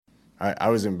I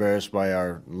was embarrassed by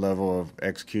our level of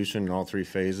execution in all three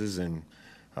phases, and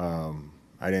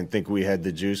I didn't think we had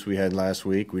the juice we had last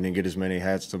week. We didn't get as many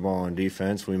hats to ball on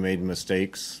defense. We made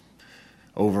mistakes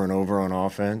over and over on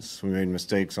offense. We made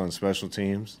mistakes on special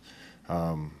teams.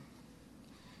 I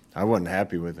wasn't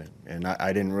happy with it, and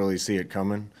I didn't really see it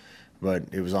coming, but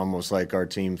it was almost like our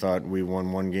team thought we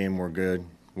won one game, we're good,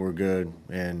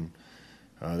 and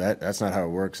that's not how it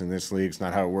works in this league. It's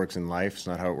not how it works in life. It's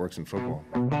not how it works in football.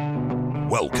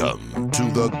 Welcome to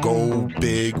the Go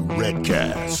Big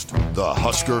Redcast, the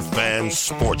Husker Fan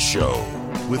Sports Show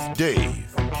with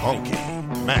Dave,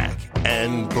 Honky, Mac,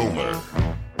 and Boomer.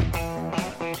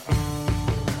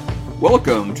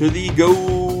 Welcome to the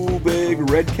Go Big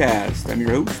Redcast. I'm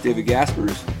your host, David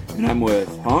Gaspers, and I'm with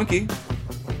Honky.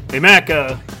 Hey, Mac,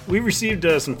 we received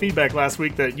some feedback last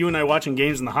week that you and I watching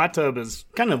games in the hot tub is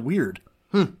kind of weird.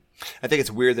 I think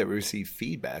it's weird that we received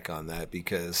feedback on that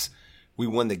because we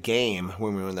won the game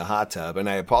when we were in the hot tub, and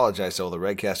I apologize to all the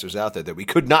Redcasters out there that we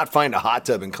could not find a hot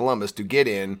tub in Columbus to get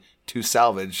in to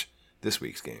salvage this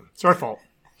week's game. It's our fault.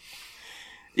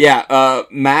 Yeah,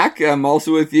 Mac, I'm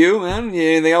also with you, man.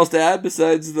 Anything else to add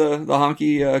besides the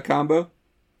Honky combo?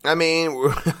 I mean,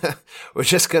 we're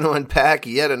just going to unpack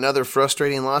yet another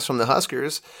frustrating loss from the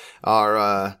Huskers.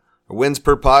 Our wins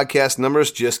per podcast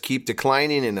numbers just keep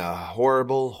declining in a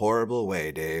horrible, horrible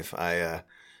way, Dave. I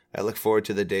look forward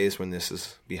to the days when this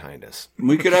is behind us.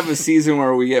 We could have a season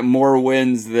where we get more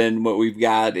wins than what we've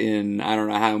got in I don't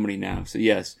know how many now. So,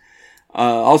 yes.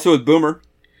 Also with Boomer.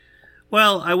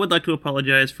 Well, I would like to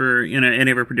apologize for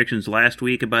any of our predictions last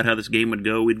week about how this game would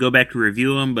go. We'd go back to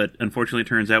review them, but unfortunately it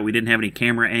turns out we didn't have any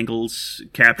camera angles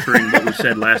capturing what was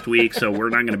said last week, so we're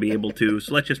not going to be able to.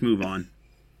 So let's just move on.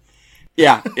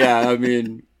 Yeah. I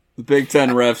mean, the Big Ten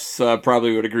refs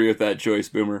probably would agree with that choice,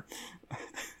 Boomer.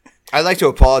 I'd like to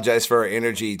apologize for our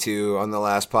energy, too, on the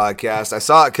last podcast. I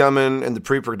saw it coming in the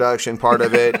pre-production part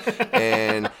of it,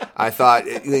 and I thought,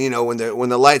 when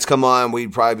the lights come on,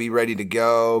 we'd probably be ready to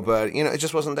go, but, it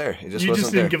just wasn't there. You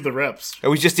just didn't give the reps.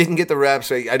 We just didn't get the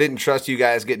reps. I didn't trust you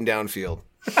guys getting downfield.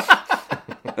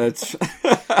 That's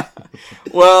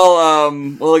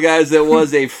well, guys, it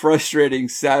was a frustrating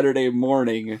Saturday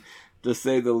morning, to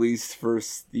say the least, for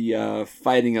the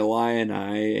Fighting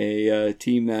Illini, a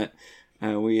team that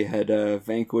we had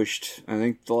vanquished, I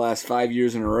think, the last 5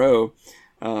 years in a row,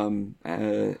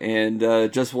 and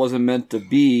just wasn't meant to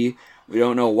be. We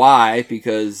don't know why,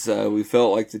 because we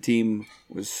felt like the team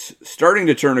was starting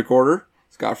to turn a corner.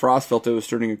 Scott Frost felt it was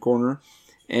turning a corner,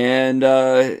 and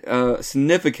a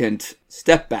significant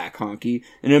step back, Honky,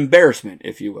 an embarrassment,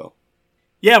 if you will.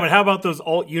 Yeah, but how about those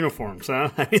alt uniforms,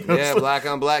 huh? Yeah, black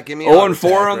on black. Give me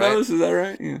 0-4 on those, is that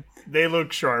right? Yeah. They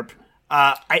look sharp.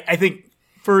 I think,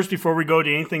 first, before we go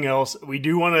to anything else, we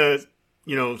do want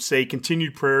to, say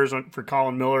continued prayers for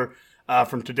Colin Miller.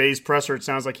 From today's presser, it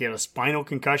sounds like he had a spinal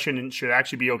concussion and should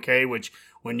actually be okay, which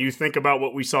when you think about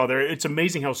what we saw there, it's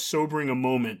amazing how sobering a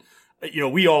moment.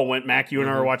 We all went, Mac, you and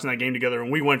I were watching that game together,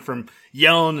 and we went from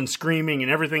yelling and screaming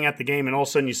and everything at the game, and all of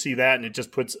a sudden you see that, and it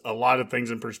just puts a lot of things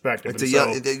in perspective.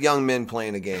 It's young men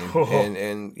playing a game,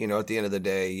 and at the end of the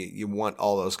day, you want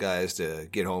all those guys to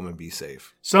get home and be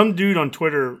safe. Some dude on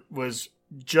Twitter was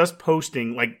just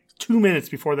posting, like 2 minutes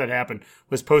before that happened,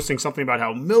 was posting something about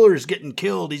how Miller's getting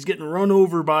killed, he's getting run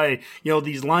over by,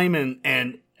 these linemen,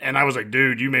 and I was like,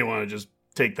 dude, you may want to just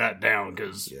take that down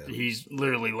because he's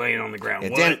literally laying on the ground.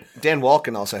 Yeah, Dan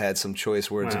Walken also had some choice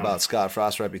words about Scott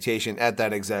Frost's reputation at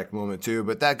that exact moment too,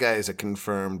 but that guy is a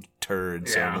confirmed turd,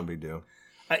 so no big deal.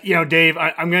 Dave,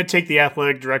 I'm going to take the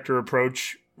athletic director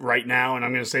approach right now, and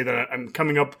I'm going to say that I'm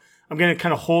going to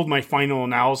kind of hold my final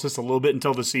analysis a little bit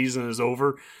until the season is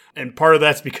over. And part of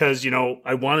that's because,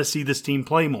 I want to see this team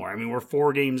play more. I mean, we're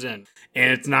 4 games in,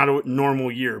 and it's not a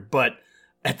normal year, but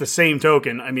at the same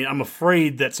token, I mean, I'm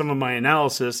afraid that some of my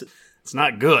analysis, it's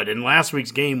not good. And last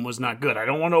week's game was not good. I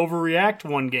don't want to overreact to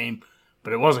one game,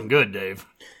 but it wasn't good, Dave.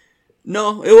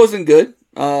 No, it wasn't good.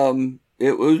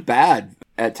 It was bad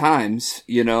at times,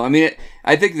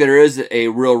 I think there is a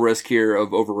real risk here of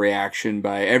overreaction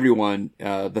by everyone,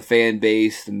 the fan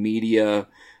base, the media,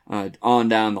 on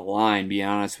down the line, be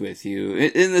honest with you.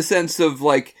 In the sense of,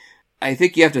 I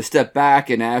think you have to step back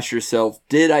and ask yourself,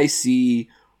 did I see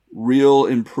real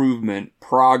improvement,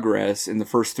 progress in the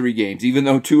first 3 games? Even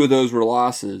though 2 of those were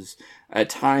losses, at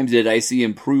times did I see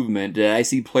improvement? Did I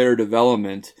see player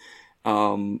development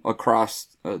across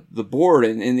the board?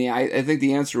 And I think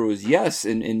the answer was yes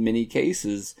in many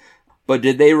cases. But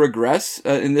did they regress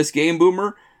in this game,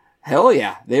 Boomer? Hell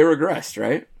yeah, they regressed,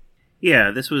 right?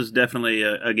 Yeah, this was definitely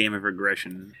a game of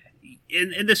regression.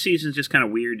 and this season's just kind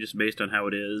of weird, just based on how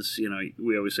it is.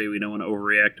 We always say we don't want to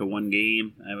overreact to one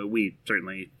game. I mean, we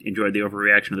certainly enjoyed the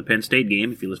overreaction of the Penn State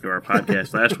game. If you listened to our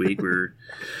podcast last week, we're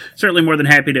certainly more than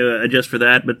happy to adjust for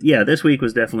that. But yeah, this week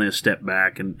was definitely a step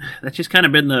back, and that's just kind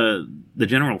of been the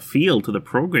general feel to the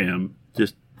program.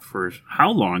 Just for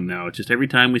how long now? It's just every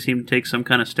time we seem to take some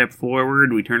kind of step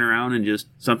forward, we turn around and just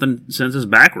something sends us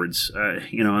backwards.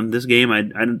 In this game, I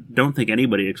don't think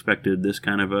anybody expected this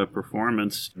kind of a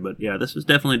performance. But yeah, this is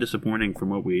definitely disappointing from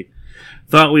what we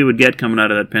thought we would get coming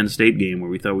out of that Penn State game, where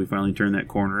we thought we finally turned that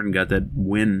corner and got that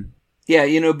win. Yeah,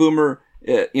 Boomer,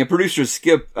 producer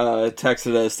Skip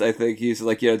texted us, I think. He's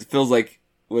like, it feels like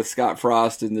with Scott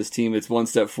Frost and this team, it's one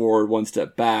step forward, one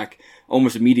step back,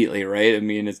 almost immediately, right? I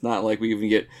mean, it's not like we even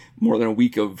get more than a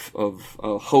week of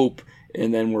hope,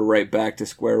 and then we're right back to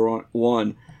square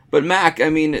one. But Mac, I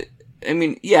mean,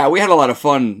 yeah, we had a lot of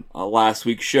fun last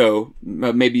week's show.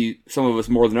 Maybe some of us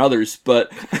more than others,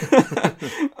 but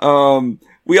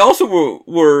we also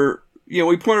were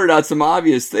we pointed out some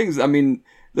obvious things. I mean,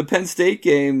 the Penn State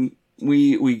game,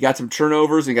 we got some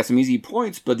turnovers and got some easy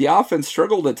points, but the offense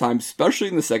struggled at times, especially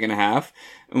in the second half.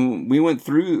 And we went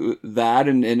through that,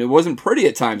 and it wasn't pretty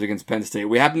at times against Penn State.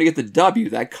 We happened to get the W.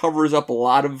 That covers up a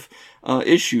lot of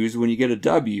issues when you get a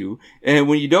W. And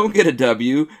when you don't get a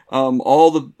W,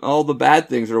 all the bad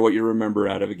things are what you remember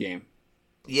out of a game.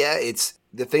 Yeah, it's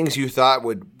the things you thought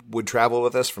would travel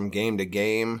with us from game to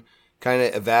game kind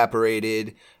of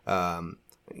evaporated.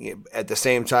 At the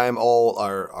same time, all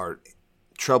our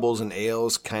troubles and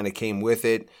ails kind of came with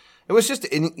it. It was just,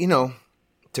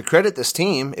 to credit this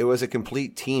team, it was a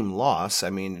complete team loss. I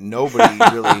mean,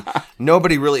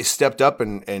 nobody really stepped up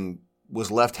and was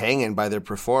left hanging by their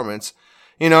performance.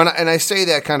 And I say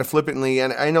that kind of flippantly,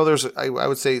 and I know I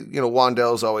would say,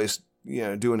 Wandell's always,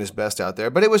 doing his best out there,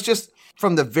 but it was just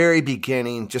from the very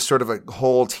beginning, just sort of a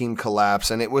whole team collapse,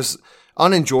 and it was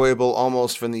unenjoyable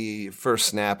almost from the first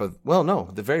snap of,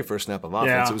 the very first snap of offense.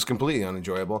 Yeah. It was completely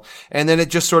unenjoyable. And then it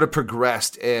just sort of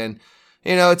progressed, and,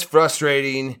 it's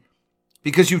frustrating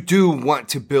because you do want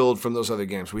to build from those other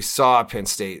games. We saw Penn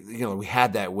State, we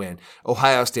had that win.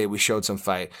 Ohio State, we showed some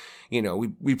fight.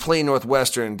 We play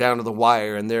Northwestern down to the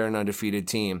wire, and they're an undefeated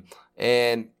team.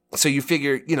 And so you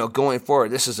figure, going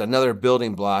forward, this is another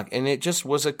building block, and it just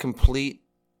was a complete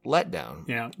letdown.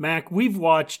 Yeah, Mac, we've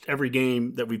watched every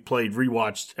game that we've played,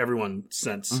 rewatched everyone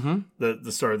since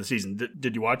the start of the season.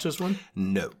 Did you watch this one?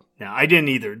 No. Yeah, I didn't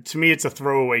either. To me, it's a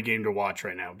throwaway game to watch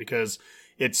right now because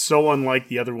it's so unlike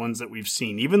the other ones that we've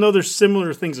seen. Even though there's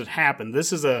similar things that happen,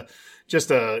 this is just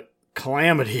a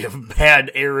calamity of bad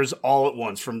errors all at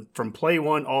once, from play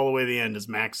one all the way to the end, as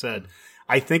Mac said.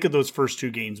 I think of those first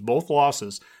two games, both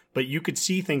losses, but you could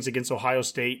see things against Ohio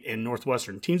State and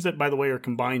Northwestern, teams that, by the way, are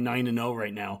combined 9-0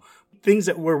 right now. Things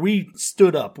where we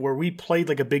stood up, where we played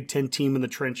like a Big Ten team in the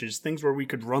trenches, things where we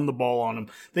could run the ball on them,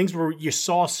 things where you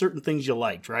saw certain things you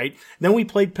liked, right? Then we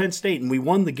played Penn State and we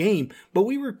won the game, but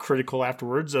we were critical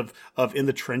afterwards of in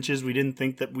the trenches. We didn't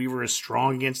think that we were as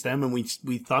strong against them, and we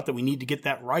thought that we need to get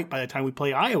that right by the time we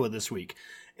play Iowa this week.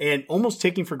 And almost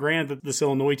taking for granted this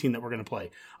Illinois team that we're going to play.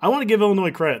 I want to give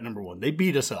Illinois credit, number one. They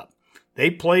beat us up.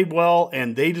 They played well,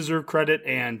 and they deserve credit,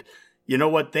 and you know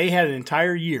what? They had an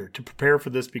entire year to prepare for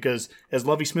this because, as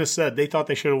Lovie Smith said, they thought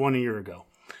they should have won a year ago.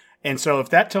 And so if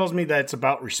that tells me that it's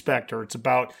about respect or it's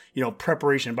about,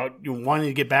 preparation, about wanting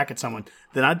to get back at someone,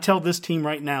 then I'd tell this team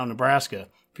right now, Nebraska,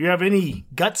 if you have any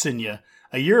guts in you,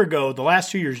 a year ago, the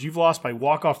last 2 years, you've lost by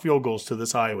walk-off field goals to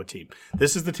this Iowa team.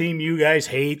 This is the team you guys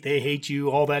hate. They hate you,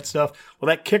 all that stuff. Well,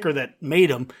 that kicker that made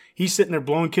them, he's sitting there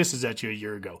blowing kisses at you a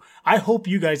year ago. I hope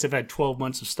you guys have had 12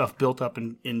 months of stuff built up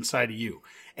inside of you.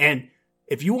 And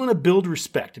if you want to build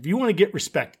respect, if you want to get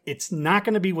respect, it's not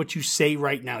going to be what you say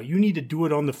right now. You need to do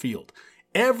it on the field.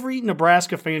 Every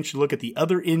Nebraska fan should look at the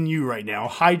other NU right now,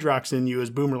 Hydrox NU, as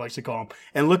Boomer likes to call them,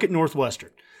 and look at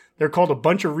Northwestern. They're called a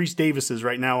bunch of Reese Davises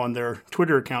right now on their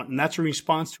Twitter account, and that's a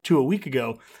response to a week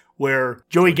ago where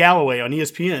Joey Galloway on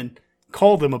ESPN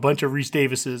called them a bunch of Reese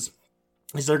Davises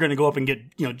as they're going to go up and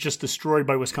get just destroyed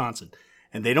by Wisconsin.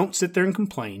 And they don't sit there and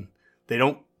complain. They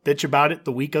don't bitch about it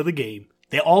the week of the game.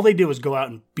 All they did was go out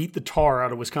and beat the tar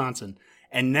out of Wisconsin.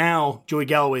 And now Joey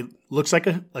Galloway looks like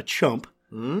a chump,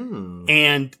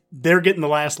 and they're getting the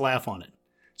last laugh on it.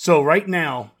 So right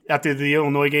now, after the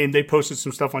Illinois game, they posted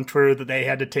some stuff on Twitter that they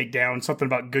had to take down, something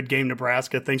about good game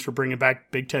Nebraska. Thanks for bringing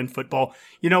back Big Ten football.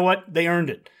 You know what? They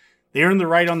earned it. They earned the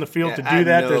right on the field to do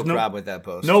that. There's no problem with that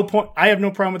post. No point. I have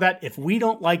no problem with that. If we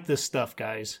don't like this stuff,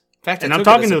 guys, in fact, and I'm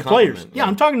talking to the players. Yeah,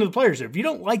 I'm talking to the players here. If you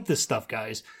don't like this stuff,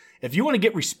 guys, if you want to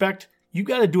get respect, you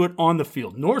got to do it on the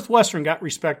field. Northwestern got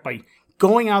respect by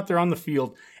going out there on the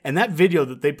field, and that video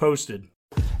that they posted.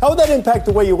 How would that impact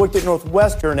the way you looked at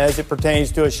Northwestern as it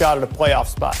pertains to a shot at a playoff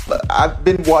spot? I've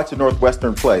been watching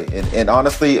Northwestern play, and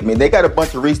honestly, I mean, they got a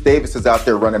bunch of Reese Davises out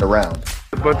there running around.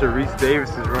 A bunch of Reese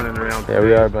Davises running around. Yeah,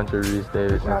 we are a bunch of Reese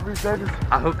Davises.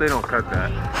 I hope they don't cut that.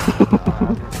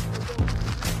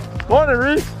 Morning,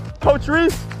 Reese. Coach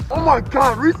Reese. Oh my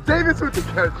God, Reese Davis with the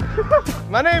catch.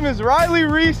 My name is Riley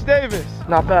Reese Davis.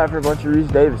 Not bad for a bunch of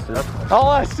Reese Davises. All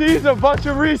I see is a bunch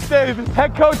of Reese Davis.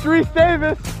 Head coach Reese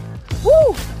Davis.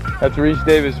 Woo! That's Reese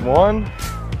Davis 1,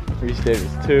 Reese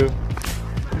Davis 2.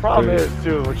 The problem is,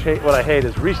 too, what I hate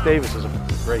is Reese Davis is a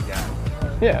great guy.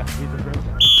 Yeah. He's a great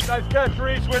guy. Nice catch,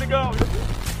 Reese. Way to go.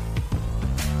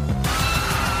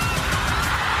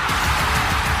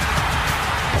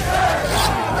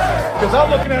 Because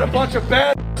I'm looking at a bunch of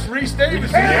bad Reese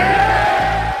Davis.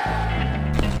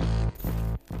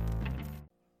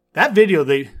 That video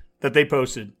that they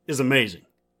posted is amazing.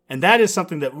 And that is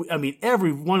something that,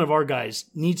 every one of our guys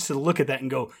needs to look at that and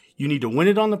go, you need to win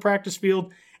it on the practice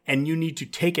field, and you need to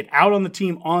take it out on the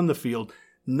team on the field.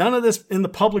 None of this in the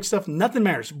public stuff, nothing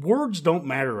matters. Words don't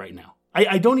matter right now.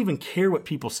 I don't even care what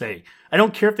people say. I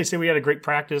don't care if they say we had a great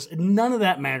practice. None of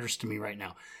that matters to me right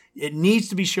now. It needs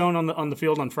to be shown on the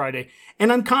field on Friday,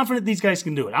 and I'm confident these guys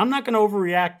can do it. I'm not going to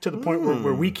overreact to the point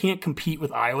where we can't compete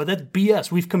with Iowa. That's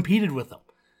BS. We've competed with them.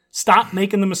 Stop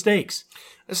making the mistakes.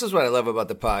 This is what I love about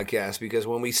the podcast, because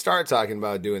when we start talking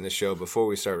about doing the show before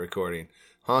we start recording,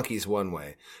 Honky's one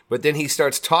way. But then he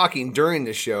starts talking during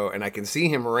the show, and I can see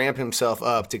him ramp himself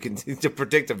up to continue to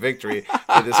predict a victory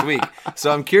for this week.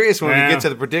 So I'm curious when we get to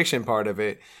the prediction part of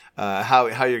it,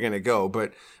 how you're going to go.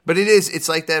 But it's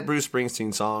like that Bruce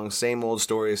Springsteen song, same old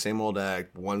story, same old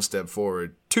act, one step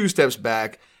forward, two steps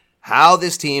back. How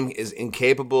this team is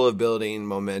incapable of building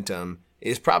momentum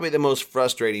is probably the most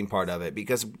frustrating part of it,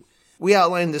 because we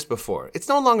outlined this before. It's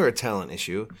no longer a talent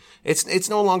issue. It's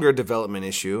no longer a development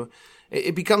issue.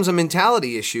 It becomes a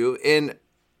mentality issue, and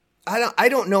I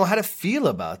don't know how to feel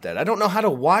about that. I don't know how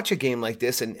to watch a game like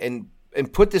this and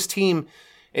put this team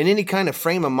in any kind of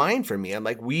frame of mind for me. I'm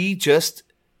like, we just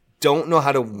don't know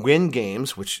how to win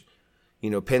games, which,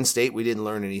 Penn State, we didn't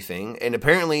learn anything. And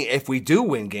apparently if we do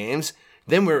win games,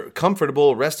 then we're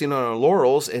comfortable resting on our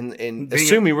laurels and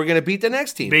assuming we're going to beat the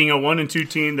next team. Being a 1-2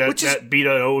 team that beat a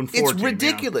 0-4 team. It's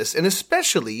ridiculous. Yeah. And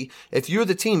especially if you're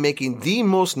the team making the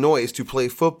most noise to play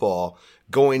football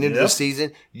going into the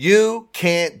season, you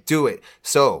can't do it.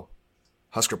 So,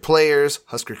 Husker players,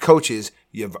 Husker coaches,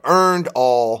 you've earned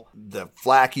all the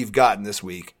flack you've gotten this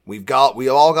week. We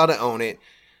all got to own it.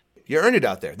 You earned it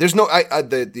out there. There's no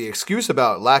the excuse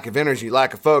about lack of energy,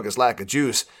 lack of focus, lack of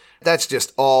juice. That's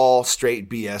just all straight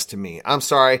BS to me. I'm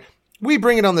sorry. We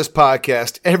bring it on this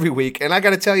podcast every week, and I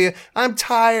got to tell you, I'm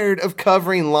tired of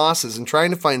covering losses and trying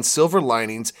to find silver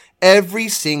linings every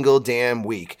single damn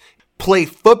week. Play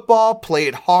football, play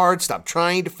it hard, stop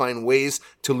trying to find ways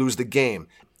to lose the game.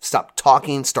 Stop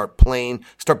talking, start playing,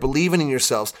 start believing in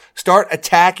yourselves, start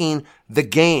attacking the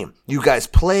game. You guys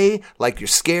play like you're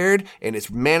scared, and it's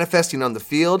manifesting on the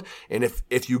field. And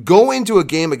if you go into a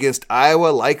game against Iowa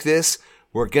like this,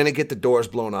 we're going to get the doors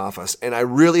blown off us. And I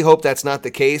really hope that's not the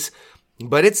case,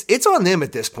 but it's on them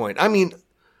at this point. I mean,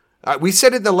 we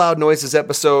said it in the Loud Noises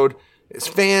episode. As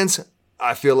fans,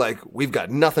 I feel like we've got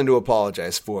nothing to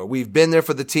apologize for. We've been there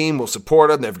for the team. We'll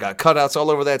support them. They've got cutouts all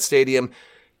over that stadium.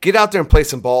 Get out there and play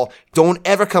some ball. Don't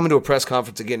ever come into a press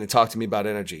conference again and talk to me about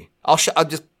energy. I'll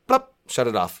just shut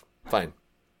it off. Fine.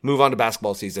 Move on to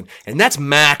basketball season. And that's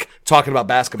Mac talking about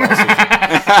basketball season.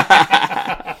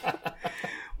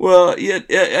 Well, yeah,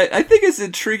 I think it's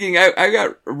intriguing. I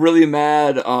got really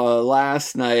mad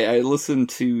last night. I listened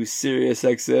to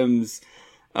SiriusXM's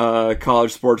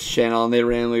college sports channel, and they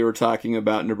randomly were talking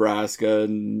about Nebraska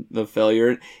and the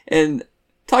failure. And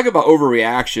talk about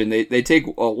overreaction. They take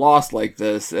a loss like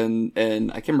this, and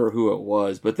I can't remember who it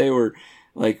was, but they were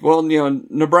like, well,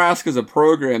 Nebraska's a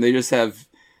program. They just have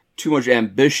too much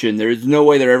ambition. There's no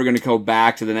way they're ever going to go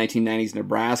back to the 1990s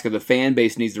Nebraska. The fan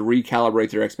base needs to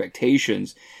recalibrate their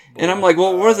expectations. And I'm like,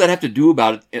 well, what does that have to do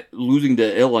about it losing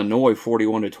to Illinois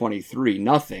 41-23?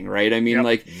 Nothing, right? I mean,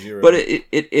 zero. But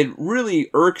it really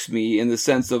irks me in the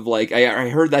sense of like, I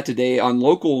heard that today on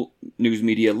local news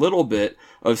media a little bit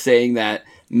of saying that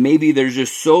maybe there's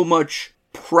just so much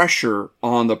pressure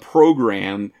on the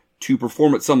program to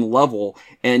perform at some level.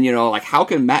 And, like, how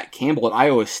can Matt Campbell at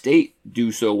Iowa State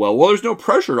do so well? Well, there's no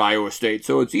pressure at Iowa State,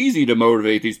 so it's easy to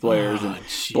motivate these players and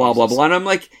blah, blah, blah. And I'm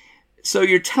like, so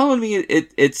you're telling me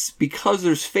it's because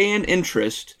there's fan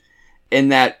interest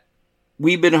and that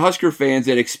we've been Husker fans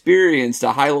that experienced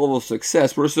a high level of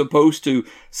success, we're supposed to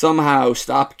somehow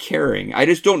stop caring. I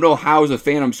just don't know how, as a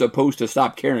fan, I'm supposed to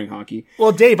stop caring, Honky.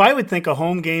 Well, Dave, I would think a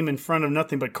home game in front of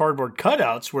nothing but cardboard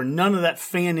cutouts where none of that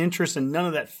fan interest and none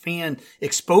of that fan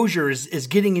exposure is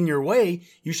getting in your way,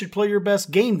 you should play your best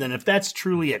game then, if that's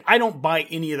truly it. I don't buy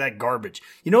any of that garbage.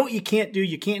 You know what you can't do?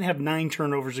 You can't have 9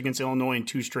 turnovers against Illinois in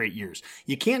 2 straight years.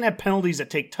 You can't have penalties that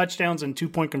take touchdowns and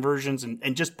 2-point conversions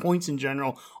and just points in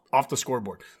general off the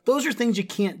scoreboard. Those are things you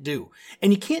can't do.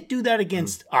 And you can't do that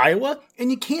against Iowa, and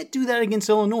you can't do that against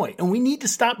Illinois. And we need to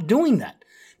stop doing that.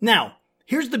 Now,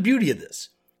 here's the beauty of this.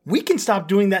 We can stop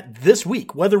doing that this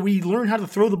week, whether we learn how to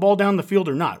throw the ball down the field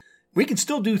or not. We can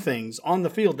still do things on the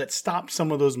field that stop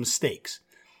some of those mistakes.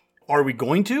 Are we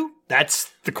going to?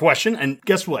 That's the question. And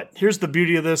guess what? Here's the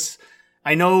beauty of this.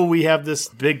 I know we have this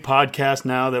big podcast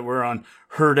now that we're on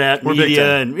Herd at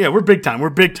Media, and yeah, we're big time. We're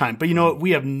big time. But you know what?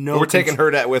 We have no. We're taking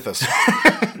Herd at with us.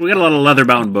 We got a lot of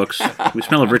leather-bound books. We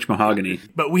smell of rich mahogany.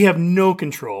 But we have no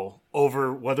control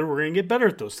over whether we're going to get better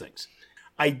at those things.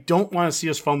 I don't want to see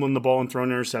us fumbling the ball and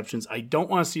throwing interceptions. I don't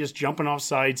want to see us jumping off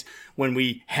sides when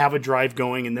we have a drive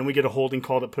going and then we get a holding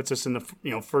call that puts us in the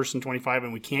 1st and 25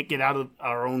 and we can't get out of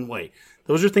our own way.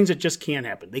 Those are things that just can't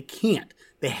happen. They can't.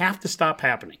 They have to stop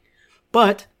happening.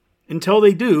 But until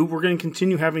they do, we're going to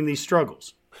continue having these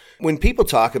struggles. When people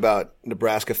talk about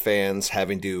Nebraska fans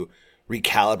having to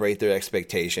recalibrate their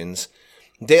expectations,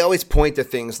 they always point to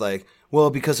things like, well,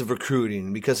 because of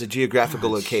recruiting, because of geographical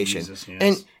location. Jesus,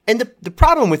 yes. And the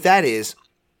problem with that is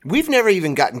we've never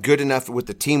even gotten good enough with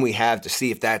the team we have to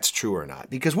see if that's true or not,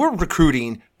 because we're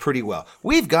recruiting pretty well.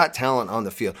 We've got talent on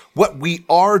the field. What we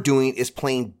are doing is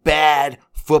playing bad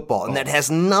football, and that has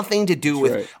nothing to do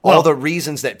with all the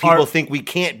reasons that people think we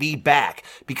can't be back.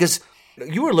 Because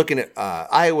you were looking at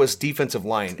Iowa's defensive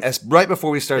line as right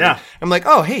before we started. Yeah. I'm like,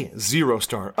 oh, hey,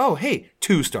 0-star. Oh, hey,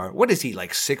 2-star. What is he,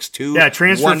 like 6'2"? Yeah,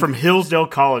 transfer from Hillsdale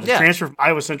College. Yeah. Transfer from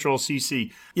Iowa Central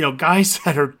CC. Guys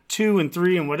that are 2 and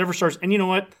 3 and whatever stars. And you know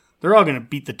what? They're all going to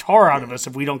beat the tar out of us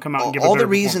if we don't come out and give a all better the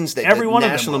reasons that Every the one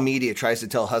national of them media tries to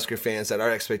tell Husker fans that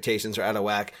our expectations are out of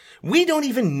whack. We don't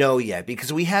even know yet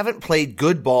because we haven't played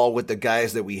good ball with the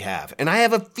guys that we have. And I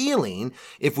have a feeling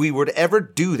if we were to ever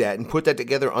do that and put that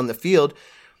together on the field,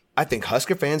 I think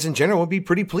Husker fans in general would be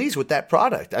pretty pleased with that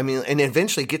product. I mean, and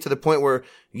eventually get to the point where,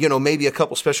 maybe a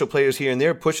couple special players here and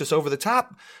there push us over the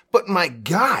top. But my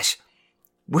gosh,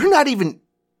 we're not even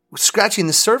scratching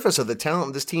the surface of the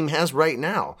talent this team has right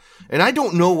now. And I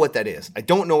don't know what that is. I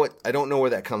don't know where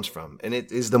that comes from. And it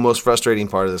is the most frustrating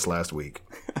part of this last week.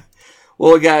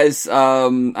 Well, guys,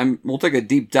 we'll take a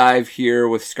deep dive here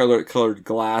with scarlet colored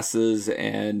glasses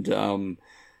and,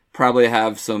 probably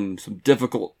have some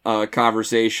difficult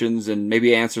conversations and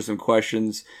maybe answer some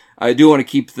questions. I do want to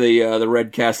keep the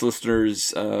Redcast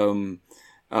listeners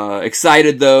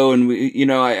excited though, and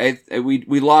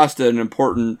we lost an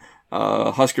important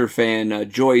Husker fan,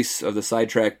 Joyce of the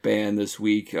Sidetrack Band this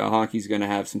week. Honky's going to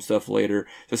have some stuff later,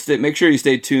 so make sure you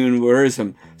stay tuned. There is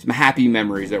some happy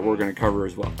memories that we're going to cover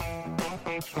as well.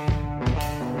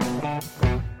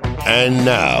 And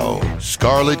now,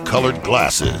 scarlet colored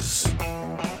glasses.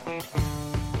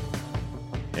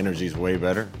 Energy's way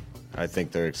better. I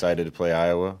think they're excited to play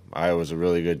Iowa. Iowa's a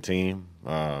really good team.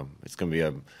 It's going to be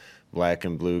a black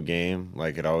and blue game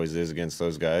like it always is against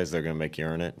those guys. They're going to make you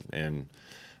earn it, and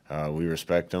we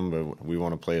respect them, but we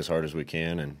want to play as hard as we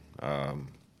can, and I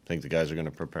think the guys are going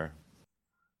to prepare.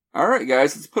 All right,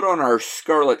 guys, let's put on our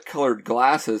scarlet-colored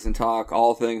glasses and talk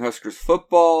all thing Huskers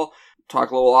football,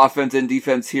 talk a little offense and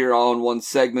defense here all in one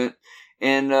segment.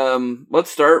 And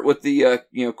let's start with the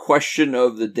question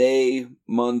of the day,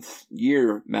 month,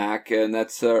 year, Mac, and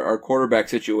that's our quarterback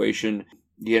situation.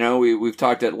 We've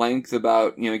talked at length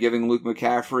about giving Luke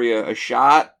McCaffrey a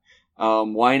shot.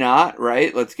 Why not,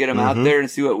 right? Let's get him out there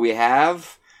and see what we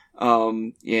have.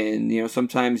 And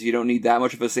sometimes you don't need that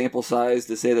much of a sample size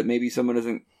to say that maybe someone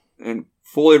isn't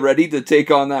fully ready to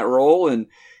take on that role.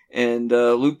 And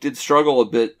Luke did struggle a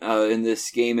bit in this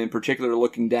game, in particular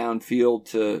looking downfield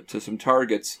to some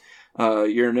targets.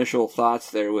 Your initial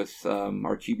thoughts there with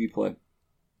our QB play?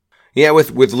 Yeah,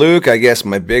 with Luke, I guess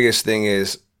my biggest thing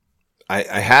is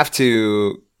I have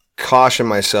to caution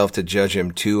myself to judge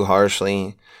him too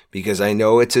harshly because I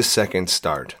know it's his second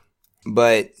start.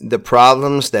 But the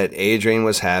problems that Adrian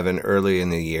was having early in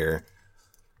the year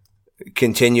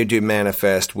continued to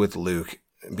manifest with Luke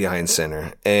behind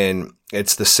center. And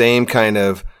it's the same kind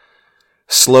of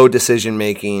slow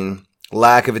decision-making,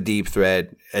 lack of a deep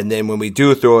threat, and then when we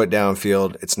do throw it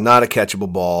downfield, it's not a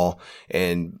catchable ball,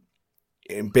 and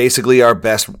basically our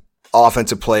best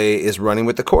offensive play is running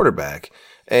with the quarterback.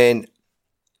 And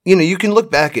you can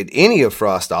look back at any of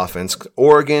Frost's offense,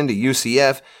 Oregon to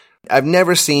UCF. I've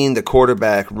never seen the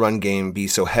quarterback run game be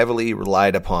so heavily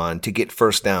relied upon to get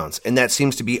first downs. And that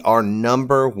seems to be our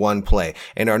number one play.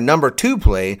 And our number two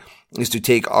play is to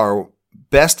take our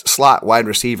best slot wide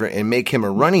receiver and make him a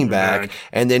running back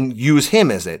and then use him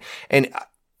as it. And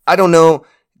I don't know.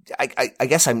 I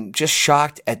guess I'm just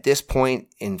shocked at this point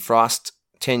in Frost's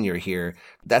tenure here.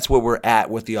 That's where we're at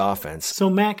with the offense.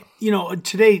 So, Mac,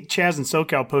 today Chaz and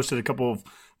SoCal posted a couple of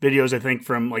videos, I think,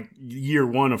 from like year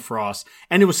one of Frost,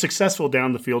 and it was successful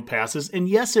down the field passes. And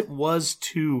yes, it was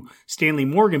to Stanley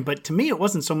Morgan, but to me, it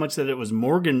wasn't so much that it was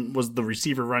Morgan was the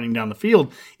receiver running down the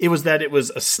field. It was that it was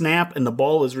a snap and the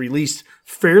ball was released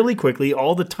fairly quickly,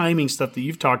 all the timing stuff that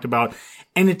you've talked about.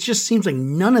 And it just seems like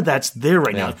none of that's there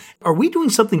right now. Are we doing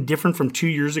something different from 2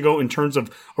 years ago in terms of,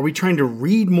 are we trying to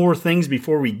read more things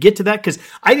before we get to that? Because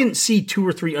I didn't see 2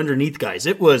 or 3 underneath guys.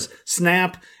 It was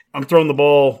snap, I'm throwing the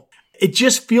ball. It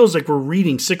just feels like we're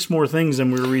reading 6 more things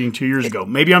than we were reading 2 years ago.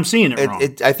 Maybe I'm seeing it wrong.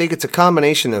 I think it's a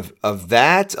combination of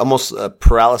that, almost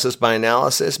paralysis by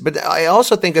analysis. But I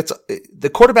also think it's the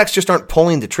quarterbacks just aren't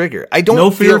pulling the trigger. I don't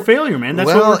no fear of failure, man. That's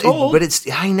what we're told. But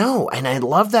I know, and I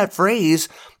love that phrase.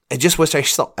 I just wish I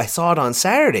saw it on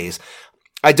Saturdays.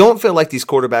 I don't feel like these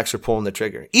quarterbacks are pulling the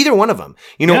trigger. Either one of them.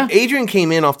 Adrian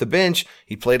came in off the bench.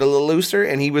 He played a little looser,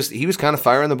 and he was kind of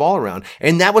firing the ball around.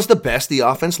 And that was the best the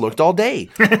offense looked all day.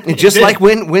 Just like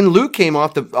when Luke came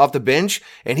off the bench,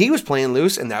 and he was playing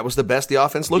loose, and that was the best the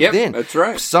offense looked then. That's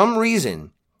right. For some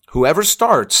reason, whoever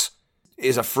starts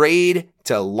is afraid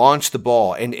to launch the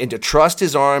ball and to trust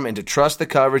his arm and to trust the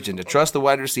coverage and to trust the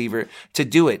wide receiver to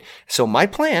do it. So my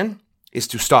plan is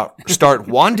to start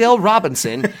Wan'Dale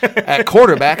Robinson at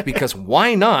quarterback, because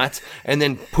why not? And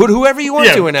then put whoever you want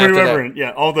to in after that.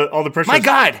 Yeah, all the pressure. My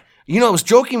God. I was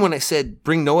joking when I said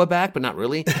bring Noah back, but not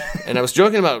really. And I was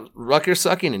joking about Rutgers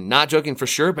sucking and not joking for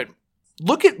sure, but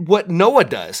look at what Noah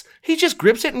does. He just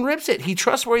grips it and rips it. He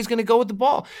trusts where he's going to go with the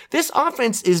ball. This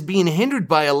offense is being hindered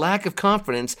by a lack of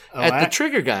confidence at the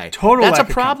trigger guy. That's a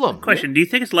problem. Question, do you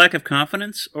think it's lack of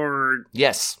confidence, or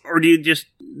yes, or do you just,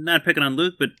 not picking on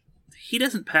Luke, but he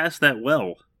doesn't pass that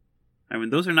well? I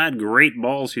mean, those are not great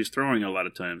balls he's throwing a lot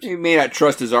of times. He may not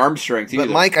trust his arm strength either.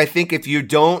 But, Mike, I think if you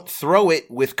don't throw it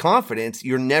with confidence,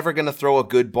 you're never going to throw a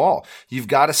good ball. You've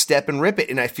got to step and rip it.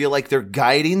 And I feel like they're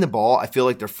guiding the ball. I feel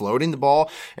like they're floating the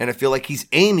ball. And I feel like he's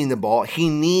aiming the ball. He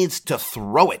needs to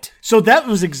throw it. So that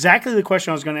was exactly the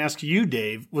question I was going to ask you,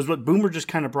 Dave, was what Boomer just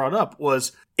kind of brought up,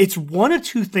 was it's one of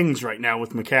two things right now with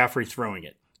McCaffrey throwing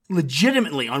it.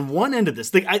 Legitimately, on one end of this,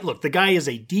 the guy is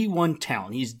a D1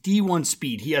 talent. He's D1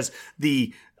 speed. He has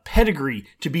the pedigree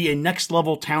to be a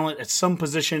next-level talent at some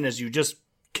position as you just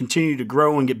continue to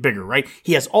grow and get bigger, right?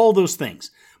 He has all those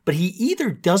things. But he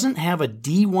either doesn't have a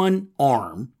D1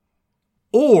 arm,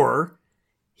 or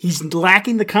he's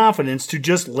lacking the confidence to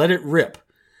just let it rip.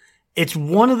 It's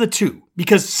one of the two,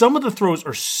 because some of the throws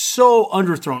are so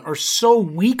underthrown, or so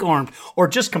weak-armed, or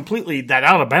just completely that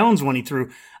out of bounds when he threw.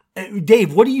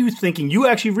 Dave, what are you thinking? You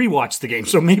actually rewatched the game,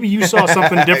 so maybe you saw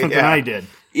something different than I did.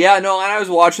 Yeah, no, and I was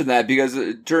watching that because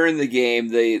during the game,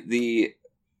 the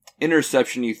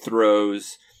interception he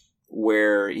throws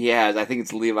where he has, I think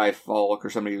it's Levi Falk or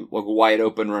somebody like wide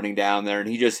open running down there, and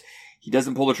he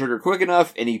doesn't pull the trigger quick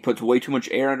enough, and he puts way too much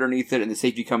air underneath it, and the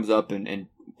safety comes up and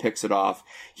picks it off.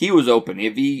 He was open.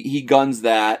 If he guns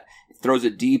that, throws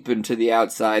it deep into the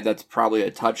outside, that's probably a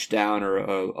touchdown or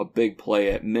a big play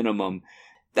at minimum.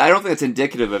 I don't think that's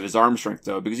indicative of his arm strength,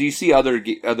 though, because you see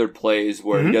other plays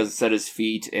where he doesn't set his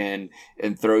feet and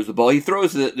throws the ball. He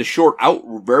throws the short out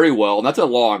very well, and that's a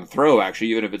long throw,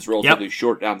 actually, even if it's relatively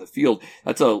short down the field.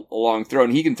 That's a long throw,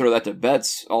 and he can throw that to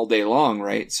Betts all day long,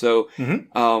 right? So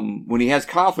when he has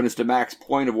confidence, to Mac's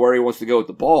point of where he wants to go with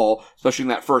the ball, especially in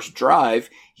that first drive,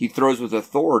 he throws with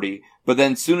authority. But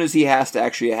then as soon as he has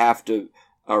to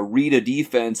read a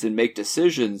defense and make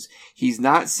decisions, he's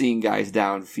not seeing guys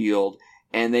downfield.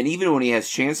 And then even when he has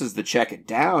chances to check it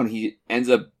down, he ends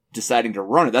up deciding to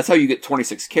run it. That's how you get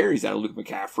 26 carries out of Luke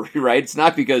McCaffrey, right? It's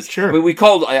not because, I mean,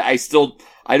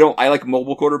 I like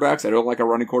mobile quarterbacks. I don't like a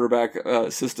running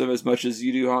quarterback system as much as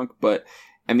you do, Hunk, but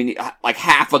I mean, like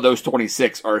half of those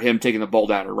 26 are him taking the ball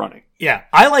down and running. Yeah,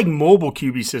 I like mobile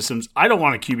QB systems. I don't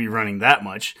want a QB running that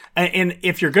much. And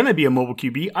if you're going to be a mobile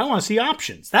QB, I want to see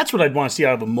options. That's what I'd want to see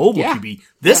out of a mobile QB.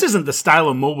 This isn't the style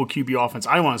of mobile QB offense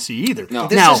I want to see either. No.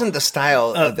 This isn't the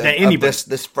style of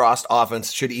this Frost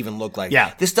offense should even look like.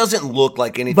 Yeah. This doesn't look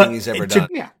like anything he's ever done.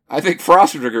 Yeah, I think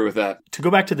Frost would agree with that. To go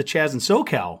back to the Chaz and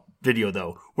SoCal video,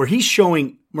 though, where he's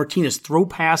showing Martinez throw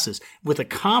passes with a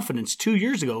confidence 2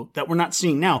 years ago that we're not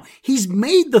seeing now. He's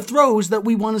made the throws that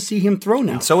we want to see him throw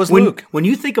now. And so is Luke. When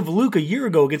you think of Luke a year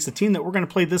ago against the team that we're going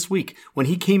to play this week, when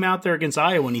he came out there against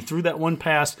Iowa and he threw that one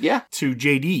pass to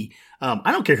JD,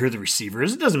 I don't care who the receiver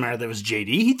is. It doesn't matter that it was JD.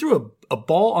 He threw a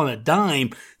ball on a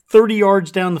dime 30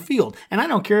 yards down the field. And I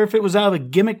don't care if it was out of a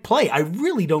gimmick play. I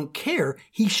really don't care.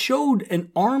 He showed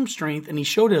an arm strength and he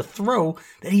showed a throw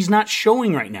that he's not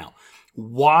showing right now.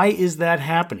 Why is that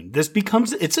happening?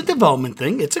 It's a development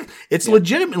thing. It's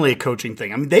legitimately a coaching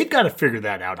thing. I mean, they've got to figure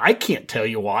that out. I can't tell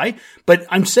you why, but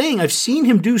I'm saying I've seen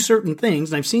him do certain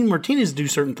things and I've seen Martinez do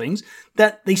certain things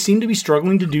that they seem to be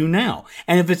struggling to do now.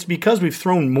 And if it's because we've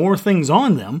thrown more things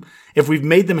on them, if we've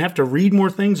made them have to read more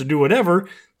things or do whatever,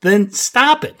 then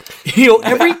stop it.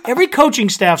 Every coaching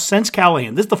staff since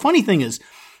Callahan, the funny thing is,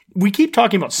 we keep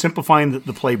talking about simplifying the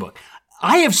playbook.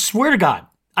 I swear to God,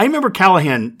 I remember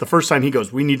Callahan, the first time he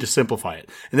goes, we need to simplify it.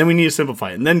 And then we need to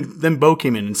simplify it. And then Bo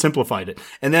came in and simplified it.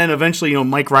 And then eventually,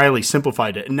 Mike Riley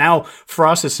simplified it. And now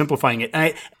Frost is simplifying it.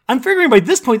 And I'm figuring by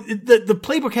this point, the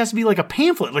playbook has to be like a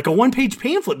pamphlet, like a one-page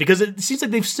pamphlet, because it seems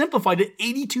like they've simplified it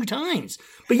 82 times.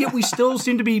 But yet we still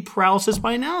seem to be paralysis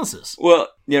by analysis. Well,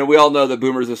 we all know that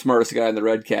Boomer's the smartest guy in the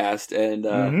Redcast.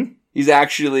 And he's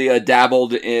actually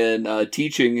dabbled in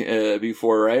teaching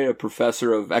before, right? A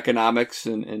professor of economics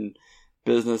and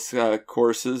business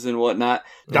courses and whatnot.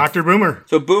 Dr. Boomer.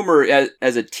 So Boomer,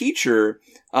 as a teacher,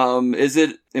 is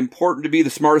it important to be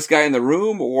the smartest guy in the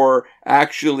room, or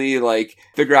actually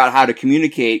figure out how to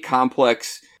communicate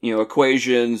complex,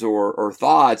 equations or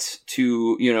thoughts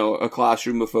to, a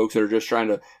classroom of folks that are just trying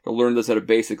to learn this at a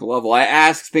basic level? I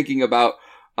ask thinking about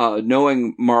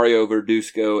knowing Mario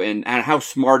Verduzco and how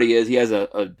smart he is. He has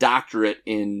a doctorate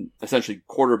in essentially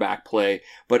quarterback play,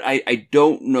 but I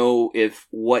don't know if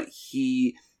what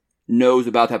he knows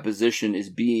about that position is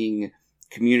being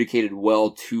communicated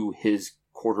well to his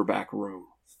quarterback room.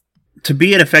 To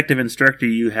be an effective instructor,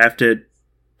 you have to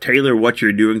tailor what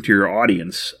you're doing to your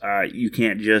audience. You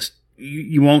can't just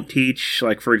you won't teach,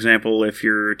 for example, if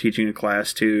you're teaching a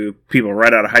class to people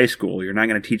right out of high school, you're not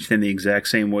going to teach them the exact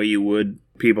same way you would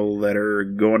people that are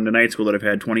going to night school that have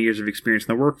had 20 years of experience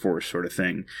in the workforce, sort of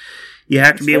thing. You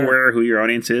have to be aware of who your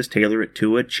audience is, tailor it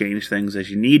to it, change things as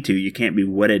you need to. You can't be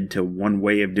wedded to one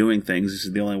way of doing things. This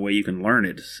is the only way you can learn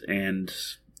it. And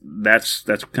that's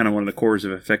kind of one of the cores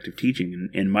of effective teaching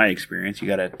in my experience. You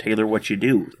got to tailor what you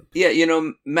do. Yeah,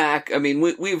 Mac, I mean,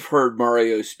 we've heard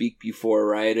Mario speak before,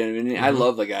 right? I mean, I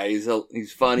love the guy.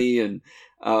 He's funny and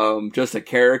just a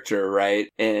character, right?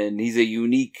 And he's a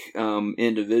unique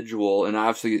individual, and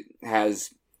obviously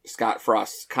has Scott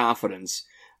Frost's confidence.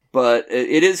 But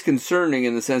it is concerning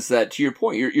in the sense that, to your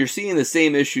point, you're seeing the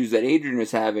same issues that Adrian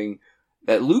is having,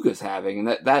 that Luke is having, and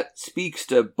that speaks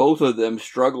to both of them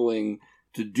struggling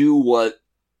to do what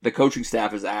the coaching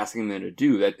staff is asking them to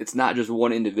do. That it's not just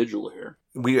one individual here.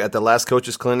 We, at the last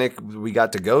coaches clinic we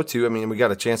got to go to, I mean, we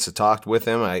got a chance to talk with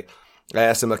him. I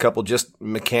asked him a couple just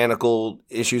mechanical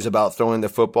issues about throwing the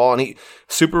football, and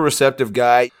super receptive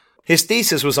guy. His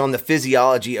thesis was on the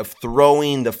physiology of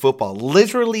throwing the football,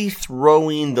 literally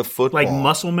throwing the football. Like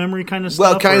muscle memory kind of stuff?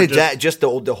 Well, kind of just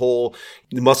the whole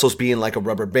muscles being like a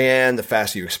rubber band. The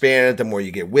faster you expand it, the more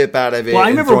you get whip out of it. Well, I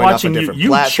remember watching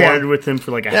you chatted with him for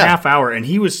like a half hour, and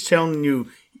he was telling you,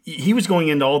 he was going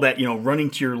into all that, running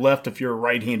to your left if you're a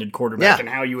right-handed quarterback and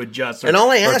how you adjust. And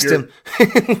all I asked him,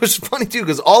 it was funny too,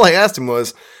 because all I asked him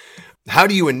was, how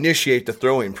do you initiate the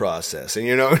throwing process? And,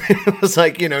 it was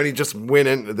like, and he just went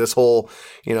into this whole,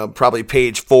 probably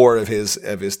page 4 of his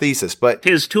thesis. But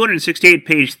his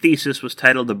 268-page thesis was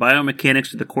titled The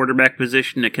Biomechanics of the Quarterback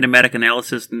Position, a Kinematic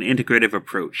Analysis and Integrative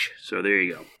Approach. So there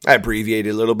you go. I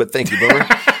abbreviated a little bit. Thank you, Boomer.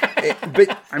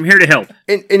 But I'm here to help.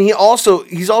 And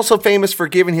he's also famous for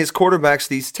giving his quarterbacks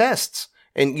these tests.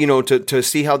 And, to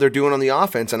see how they're doing on the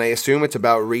offense. And I assume it's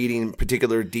about reading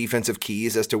particular defensive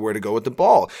keys as to where to go with the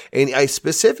ball. And I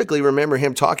specifically remember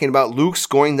him talking about Luke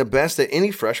scoring the best that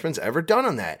any freshman's ever done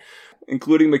on that.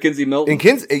 Including McKenzie Milton.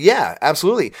 Yeah,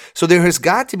 absolutely. So there has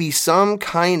got to be some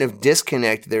kind of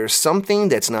disconnect. There's something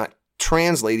that's not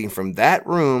translating from that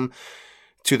room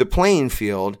to the playing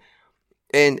field.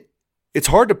 And it's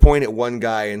hard to point at one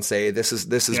guy and say, this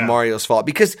is Mario's fault.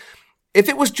 Because if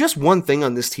it was just one thing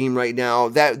on this team right now,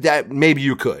 that maybe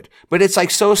you could. But it's like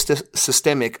so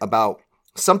systemic about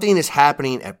something is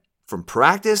happening from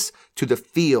practice to the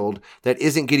field that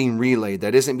isn't getting relayed,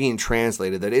 that isn't being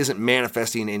translated, that isn't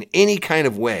manifesting in any kind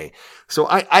of way. So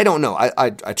I don't know.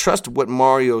 I trust what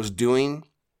Mario's doing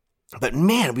But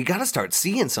man, we got to start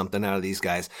seeing something out of these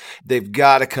guys. They've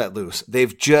got to cut loose.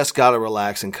 They've just got to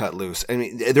relax and cut loose. I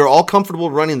mean, they're all comfortable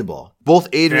running the ball. Both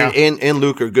Adrian and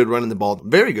Luke are good running the ball.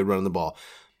 Very good running the ball.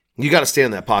 You got to stay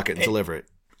in that pocket and deliver it.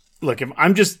 Look, if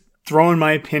I'm just throwing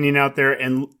my opinion out there,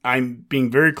 and I'm being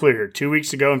very clear here. 2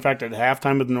 weeks ago, in fact, at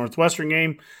halftime of the Northwestern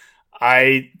game,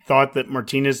 I thought that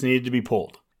Martinez needed to be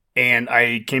pulled. And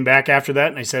I came back after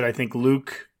that, and I said, I think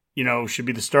Luke, should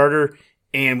be the starter,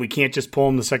 and we can't just pull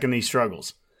him the second he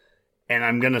struggles. And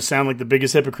I'm going to sound like the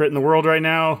biggest hypocrite in the world right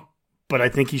now, but I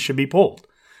think he should be pulled.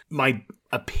 My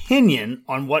opinion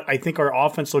on what I think our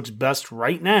offense looks best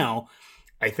right now,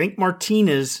 I think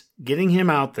Martinez, getting him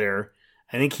out there,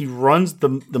 I think he runs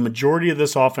the majority of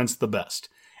this offense the best.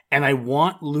 And I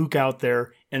want Luke out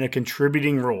there in a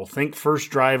contributing role. Think first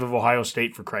drive of Ohio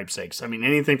State, for cripe's sakes. I mean,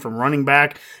 anything from running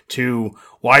back to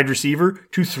wide receiver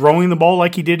to throwing the ball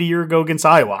like he did a year ago against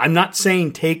Iowa. I'm not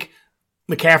saying take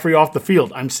McCaffrey off the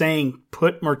field. I'm saying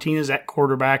put Martinez at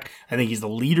quarterback. I think he's the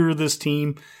leader of this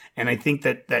team, and I think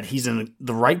that he's in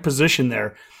the right position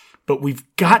there. But we've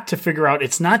got to figure out,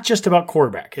 it's not just about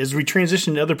quarterback. As we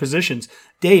transition to other positions,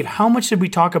 Dave, how much did we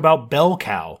talk about bell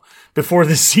cow before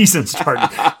the season started?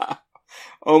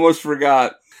 Almost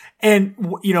forgot. And,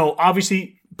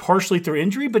 obviously partially through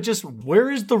injury, but just where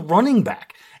is the running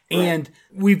back? And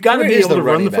we've got to be able to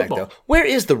run the football. Where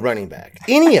is the running back?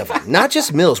 Any of them, not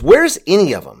just Mills. Where's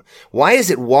any of them? Why is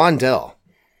it Wandell?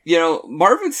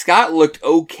 Marvin Scott looked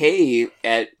okay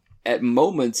at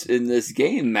moments in this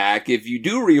game, Mac. If you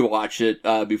do rewatch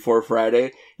it before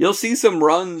Friday, you'll see some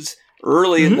runs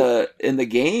early in the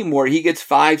game where he gets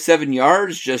 5-7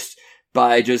 yards just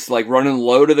by like running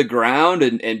low to the ground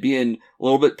and being a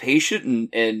little bit patient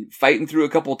and fighting through a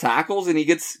couple tackles, and he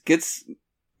gets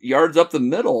yards up the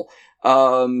middle.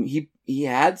 He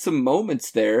had some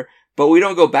moments there, but we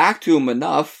don't go back to him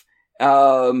enough.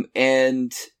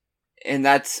 And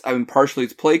that's, partially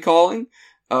it's play calling.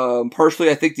 Partially,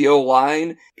 I think the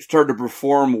O-line started to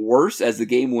perform worse as the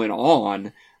game went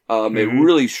on. It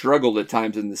really struggled at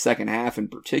times in the second half in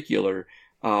particular,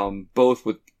 both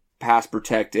with pass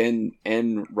protect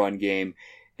and run game.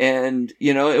 And,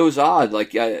 it was odd.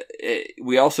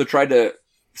 We also tried to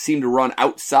seem to run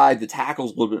outside the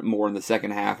tackles a little bit more in the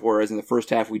second half, whereas in the first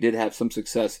half we did have some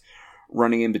success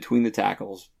running in between the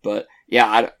tackles. But,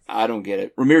 yeah, I don't get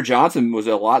it. Ramir Johnson was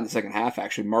a lot in the second half,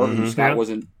 actually. Marvin Scott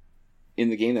wasn't in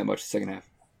the game that much the second half.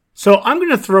 So I'm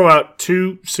going to throw out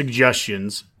two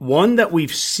suggestions. One that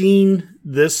we've seen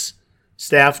this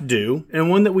staff do, and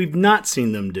one that we've not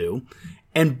seen them do,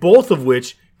 and both of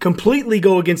which completely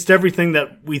go against everything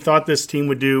that we thought this team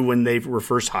would do when they were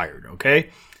first hired, okay?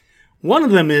 One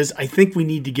of them is I think we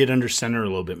need to get under center a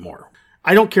little bit more.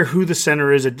 I don't care who the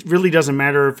center is. It really doesn't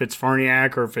matter if it's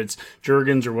Farniak or if it's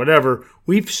Juergens or whatever.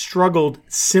 We've struggled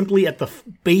simply at the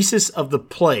basis of the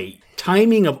play.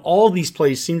 Timing of all these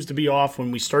plays seems to be off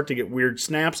when we start to get weird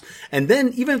snaps. And then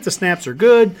even if the snaps are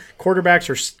good,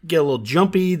 quarterbacks get a little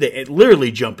jumpy.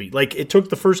 Literally jumpy. Like it took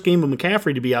the first game of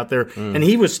McCaffrey to be out there, and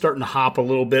he was starting to hop a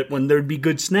little bit when there'd be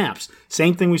good snaps.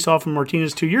 Same thing we saw from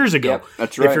Martinez 2 years ago. Yep,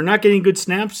 that's right. If you're not getting good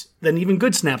snaps, then even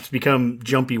good snaps become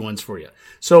jumpy ones for you.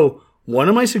 So one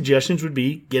of my suggestions would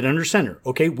be get under center.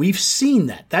 Okay, we've seen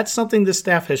that. That's something this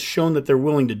staff has shown that they're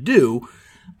willing to do.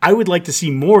 I would like to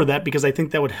see more of that because I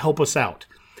think that would help us out.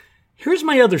 Here's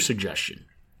my other suggestion,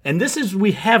 and this is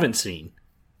we haven't seen.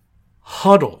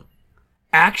 Huddle.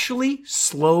 Actually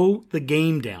slow the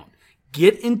game down.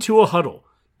 Get into a huddle.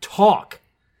 Talk.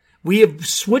 We have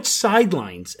switched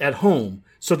sidelines at home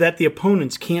so that the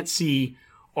opponents can't see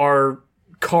our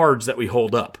cards that we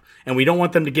hold up. And we don't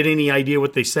want them to get any idea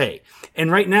what they say.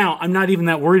 And right now, I'm not even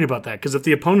that worried about that because if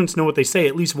the opponents know what they say,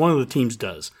 at least one of the teams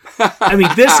does. I mean,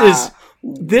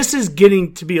 this is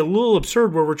getting to be a little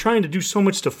absurd where we're trying to do so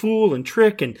much to fool and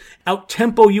trick and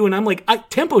out-tempo you. And I'm like,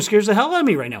 tempo scares the hell out of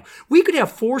me right now. We could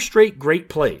have 4 straight great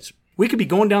plays. We could be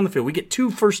going down the field. We get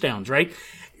 2 first downs, right?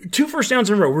 2 first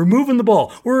downs in a row. We're moving the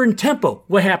ball. We're in tempo.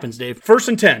 What happens, Dave? 1st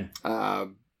and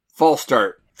 10. False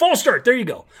start. False start. There you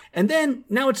go. And then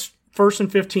now it's 1st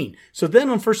and 15. So then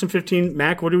on 1st and 15,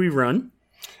 Mac, what do we run?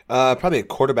 Probably a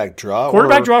quarterback draw.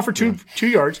 Quarterback draw for two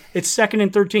yards. It's 2nd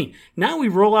and 13. Now we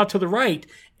roll out to the right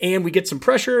and we get some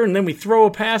pressure and then we throw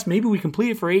a pass. Maybe we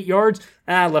complete it for 8 yards.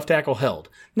 Left tackle held.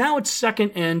 Now it's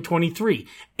 2nd and 23.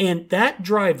 And that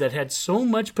drive that had so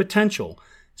much potential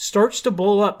starts to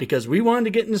blow up because we wanted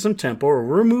to get into some tempo or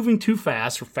we're moving too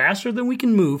fast or faster than we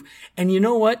can move. And you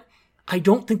know what? I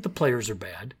don't think the players are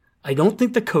bad. I don't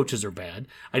think the coaches are bad.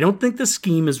 I don't think the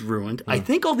scheme is ruined. I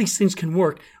think all these things can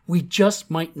work. We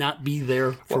just might not be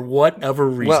there for whatever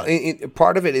reason. Well,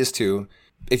 part of it is, too,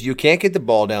 if you can't get the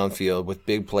ball downfield with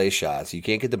big play shots, you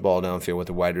can't get the ball downfield with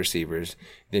the wide receivers,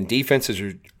 then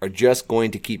defenses are just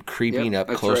going to keep creeping up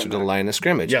closer to the line of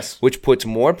scrimmage, which puts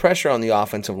more pressure on the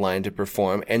offensive line to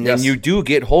perform, and then you do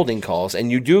get holding calls,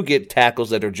 and you do get tackles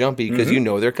that are jumpy because you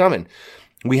know they're coming.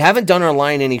 We haven't done our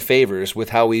line any favors with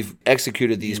how we've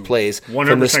executed these plays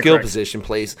from the skill position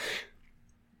plays.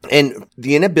 And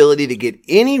the inability to get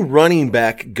any running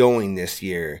back going this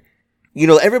year. You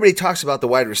know, everybody talks about the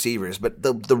wide receivers, but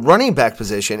the running back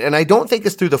position, and I don't think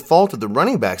it's through the fault of the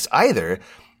running backs either.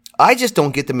 I just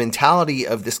don't get the mentality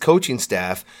of this coaching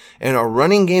staff and our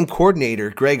running game coordinator,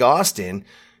 Greg Austin.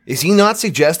 Is he not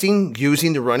suggesting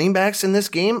using the running backs in this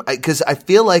game? Because I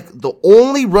feel like the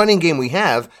only running game we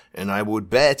have, and I would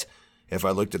bet if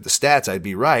I looked at the stats, I'd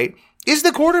be right, is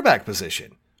the quarterback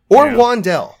position or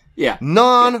Wan'Dale. Yeah.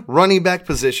 Non-running back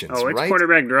positions, it's right?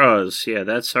 quarterback draws. Yeah,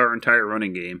 that's our entire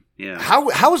running game. Yeah.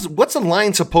 What's the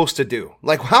line supposed to do?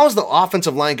 Like, how is the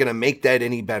offensive line going to make that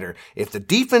any better? If the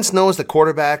defense knows the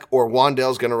quarterback or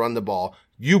Wan'Dale's going to run the ball,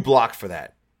 you block for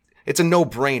that. It's a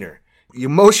no-brainer. You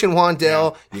motion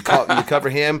Wan'Dale, you cover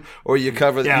him, or you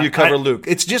cover Luke.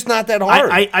 It's just not that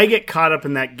hard. I get caught up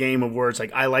in that game of where it's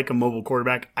like, I like a mobile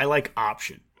quarterback. I like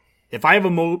option. If I have a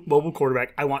mobile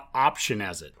quarterback, I want option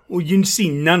as it. Well, you see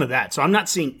none of that. So I'm not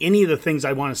seeing any of the things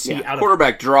I want to see out of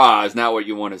quarterback draw is not what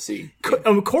you want to see.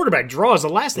 Quarterback draw is the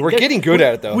last thing. We're getting good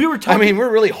at it, though. We were talking, we're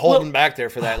really holding back there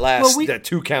for that last that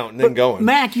 2 count and then going.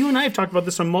 Mac, you and I have talked about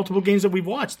this on multiple games that we've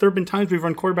watched. There have been times we've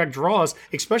run quarterback draws,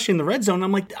 especially in the red zone.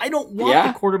 I'm like, I don't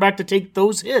want the quarterback to take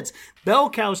those hits. Bell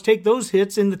cows take those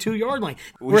hits in the 2-yard line.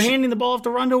 We're handing the ball off to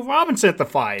Rondo Robinson at the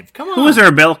 5. Come on. Who is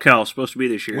our bell cow supposed to be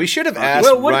this year? We should have asked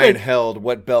Ryan Held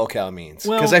what bell cow means,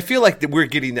 because I feel like we're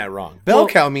getting that wrong. Bell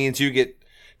cow means you get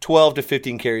 12 to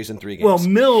 15 carries in 3 games. Well,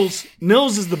 Mills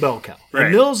is the bell cow. Right.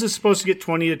 And Mills is supposed to get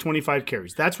 20 to 25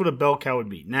 carries. That's what a bell cow would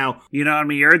be. Now, you know how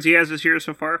many yards he has this year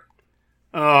so far?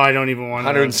 Oh, I don't even want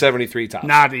 173 tops.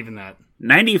 Not even that.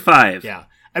 95. Yeah.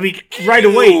 I mean, right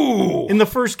away, in the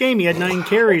first game, he had 9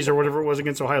 carries or whatever it was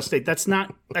against Ohio State. That's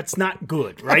not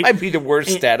good, right? That might be the worst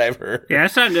stat I've heard. Yeah,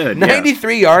 that's not good.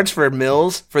 93 yards for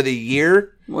Mills for the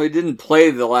year? Well, he didn't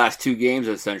play the last 2 games,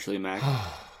 essentially, Mac.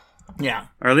 Yeah.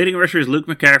 Our leading rusher is Luke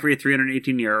McCaffrey at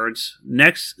 318 yards.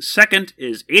 Second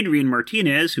is Adrian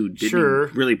Martinez, who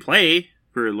didn't really play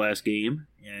for last game,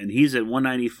 and he's at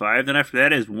 195. Then after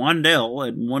that is Wan'Dale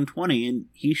at 120, and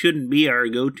he shouldn't be our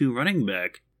go-to running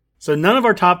back. So none of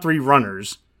our top 3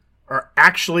 runners are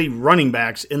actually running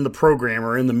backs in the program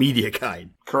or in the media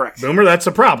guide. Correct. Boomer, that's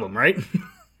a problem, right?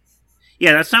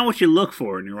 Yeah, that's not what you look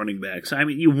for in your running backs. I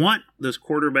mean, you want those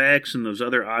quarterbacks and those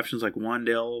other options like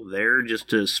Wan'Dale there just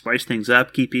to spice things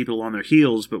up, keep people on their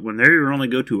heels, but when they're your only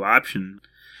go-to option,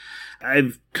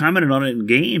 I've commented on it in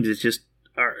games, it's just,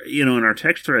 in our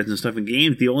text threads and stuff in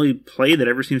games, the only play that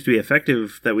ever seems to be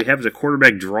effective that we have is a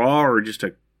quarterback draw or just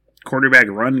a quarterback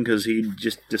run because he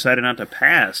just decided not to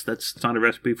pass. That's not a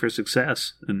recipe for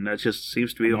success, and that just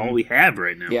seems to be all we have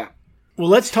right now. Yeah. Well,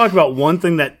 let's talk about one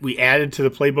thing that we added to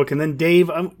the playbook, and then Dave,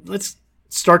 let's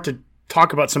start to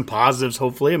talk about some positives,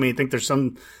 hopefully. I mean, I think there's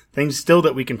some things still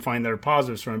that we can find that are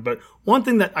positives from it, but one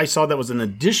thing that I saw that was an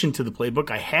addition to the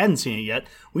playbook, I hadn't seen it yet,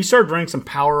 we started running some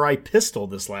power eye pistol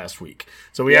this last week.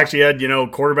 So we actually had,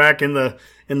 quarterback in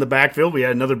the backfield. We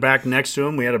had another back next to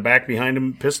him. We had a back behind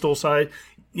him, pistol side.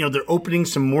 They're opening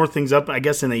some more things up, I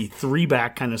guess, in a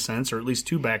 3-back kind of sense, or at least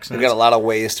 2-back sense. We've got a lot of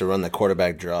ways to run the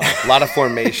quarterback draw. A lot of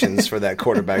formations for that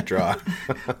quarterback draw.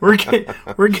 We're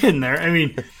getting there. I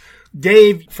mean,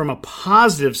 Dave, from a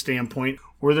positive standpoint,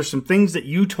 were there some things that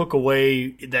you took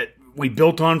away that we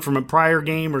built on from a prior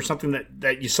game or something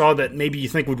that you saw that maybe you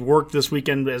think would work this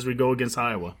weekend as we go against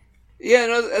Iowa? Yeah,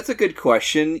 no, that's a good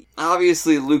question.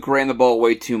 Obviously, Luke ran the ball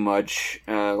way too much,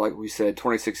 like we said,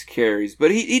 26 carries.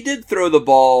 But he did throw the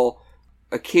ball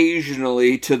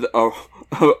occasionally to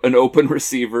an open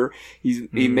receiver.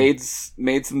 He made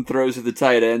some throws to the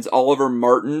tight ends. Oliver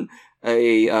Martin,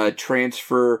 a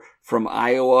transfer from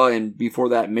Iowa and before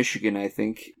that Michigan, I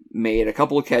think, made a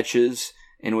couple of catches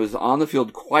and was on the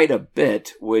field quite a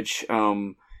bit, which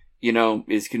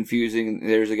is confusing.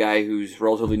 There's a guy who's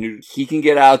relatively new. He can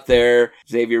get out there.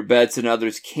 Xavier Betts and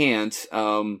others can't.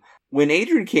 When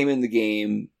Adrian came in the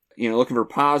game, looking for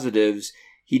positives,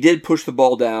 he did push the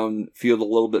ball downfield a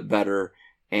little bit better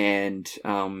and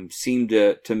seemed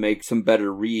to make some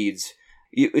better reads.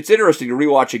 It's interesting to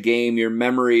rewatch a game. Your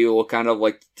memory will kind of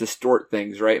like distort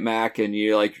things, right, Mac? And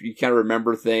you kind of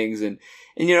remember things. And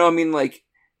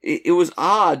it was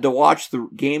odd to watch the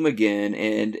game again,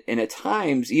 and at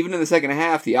times, even in the second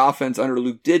half, the offense under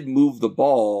Luke did move the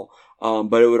ball,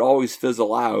 but it would always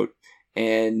fizzle out.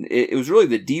 And it was really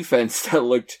the defense that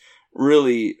looked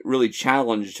really, really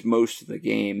challenged most of the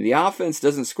game. The offense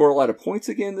doesn't score a lot of points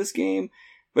again this game,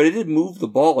 but it did move the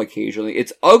ball occasionally.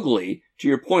 It's ugly. To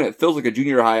your point, it feels like a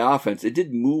junior high offense. It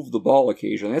did move the ball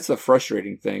occasionally. That's the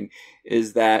frustrating thing,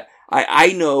 is that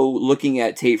I know, looking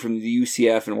at tape from the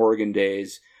UCF and Oregon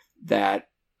days, that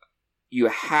you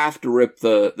have to rip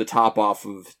the top off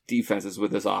of defenses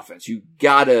with this offense. You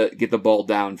gotta get the ball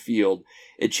downfield.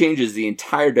 It changes the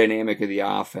entire dynamic of the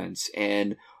offense,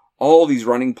 and all these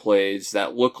running plays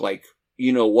that look like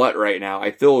you know what right now,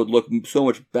 I feel would look so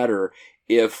much better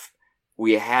if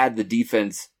we had the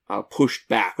defense pushed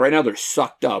back. Right now they're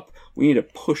sucked up. We need to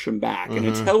push them back. And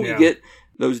until we get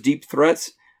those deep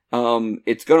threats,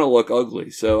 it's going to look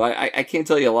ugly. So I can't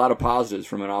tell you a lot of positives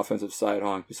from an offensive side,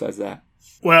 Honk, besides that.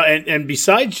 Well, and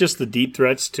besides just the deep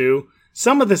threats too,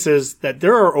 some of this is that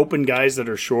there are open guys that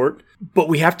are short, but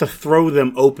we have to throw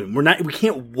them open. We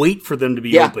can't wait for them to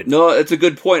be open. No, that's a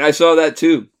good point. I saw that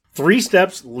too. 3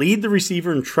 steps, lead the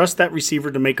receiver and trust that receiver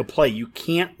to make a play. You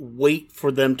can't wait for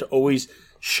them to always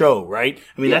show, right?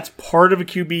 I mean, that's part of a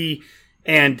QB.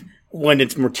 And when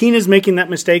it's Martinez making that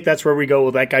mistake, that's where we go,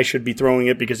 well, that guy should be throwing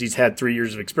it because he's had 3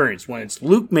 years of experience. When it's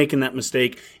Luke making that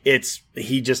mistake,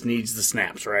 he just needs the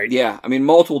snaps, right? Yeah. I mean,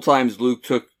 multiple times Luke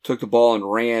took the ball and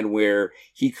ran where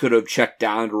he could have checked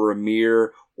down to Ramir,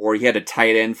 or he had a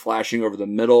tight end flashing over the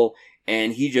middle,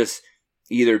 and he just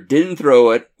either didn't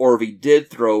throw it, or if he did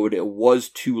throw it, it was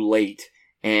too late,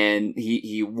 and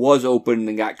he was open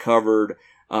and got covered.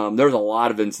 There's a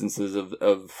lot of instances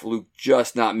of Luke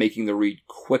just not making the read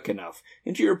quick enough.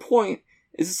 And to your point,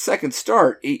 it's a second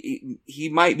start. He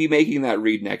might be making that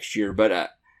read next year,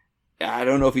 but I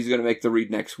don't know if he's going to make the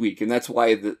read next week. And that's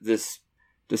why this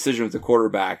decision with the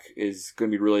quarterback is going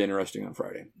to be really interesting on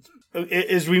Friday.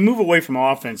 As we move away from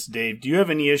offense, Dave, do you have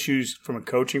any issues from a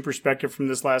coaching perspective from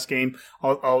this last game?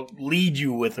 I'll lead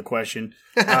you with a question.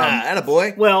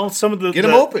 Attaboy. Well, some of the get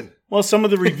them open. Well, some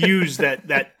of the reviews that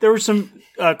there were some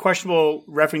questionable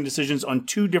reffing decisions on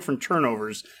 2 different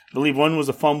turnovers. I believe one was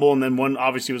a fumble, and then one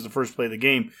obviously was the first play of the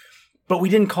game. But we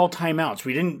didn't call timeouts.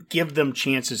 We didn't give them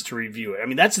chances to review it. I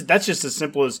mean, that's just as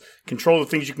simple as control the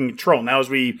things you can control. Now, as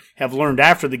we have learned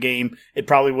after the game, it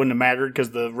probably wouldn't have mattered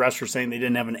because the refs were saying they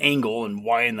didn't have an angle, and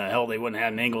why in the hell they wouldn't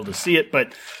have an angle to see it.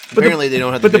 But apparently they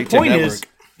don't have the Big Ten Network.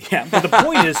 But the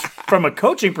point is, from a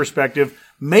coaching perspective,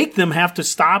 make them have to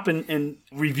stop and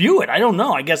review it. I don't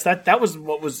know. I guess that was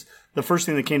what was the first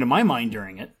thing that came to my mind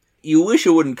during it. You wish it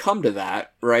wouldn't come to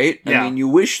that, right? Yeah. I mean, you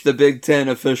wish the Big Ten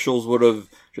officials would have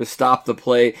just stopped the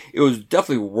play. It was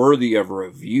definitely worthy of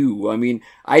review. I mean,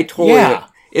 I totally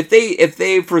if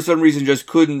they for some reason just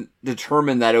couldn't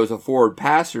determine that it was a forward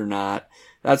pass or not,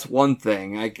 that's one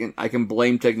thing. I can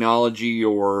blame technology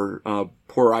or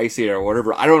poor eyesight or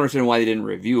whatever. I don't understand why they didn't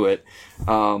review it.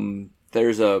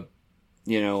 There's a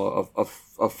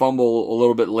fumble a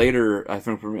little bit later, I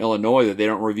think, from Illinois that they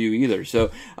don't review either. So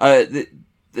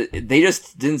they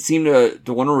just didn't seem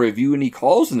to want to review any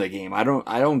calls in the game. I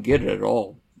don't get it at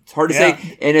all. It's hard to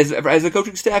say. And as a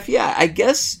coaching staff, I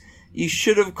guess you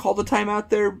should have called the timeout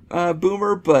there,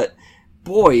 Boomer. But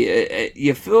boy,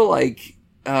 you feel like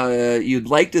you'd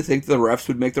like to think the refs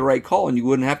would make the right call, and you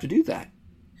wouldn't have to do that.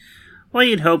 Well,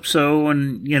 you'd hope so,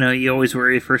 and you always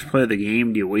worry first play of the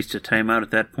game. Do you waste a timeout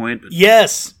at that point? But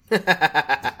yes.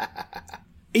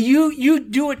 You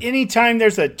do it anytime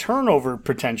there's a turnover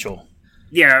potential.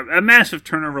 Yeah, a massive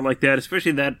turnover like that,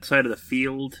 especially that side of the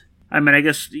field. I mean, I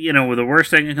guess, the worst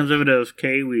thing that comes of it is,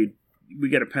 okay, we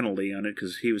get a penalty on it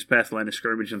because he was past the line of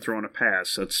scrimmage and throwing a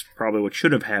pass. That's probably what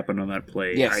should have happened on that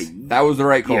play. Yes, that was the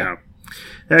right call. Yeah,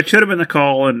 that should have been the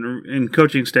call, and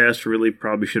coaching staffs really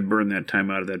probably should burn that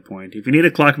time out at that point. If you need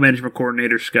a clock management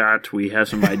coordinator, Scott, we have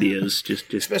some ideas.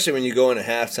 just Especially when you go into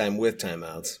halftime with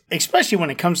timeouts. Especially when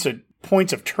it comes to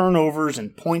points of turnovers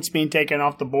and points being taken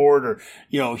off the board, or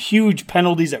huge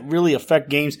penalties that really affect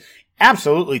games.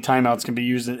 Absolutely, timeouts can be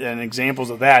used in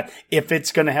examples of that if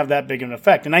it's going to have that big of an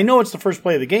effect. And I know it's the first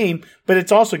play of the game, but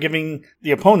it's also giving the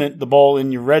opponent the ball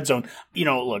in your red zone.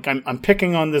 Look, I'm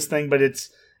picking on this thing, but it's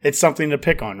something to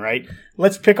pick on, right?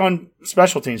 Let's pick on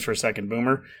special teams for a second,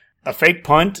 Boomer. A fake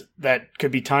punt that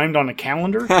could be timed on a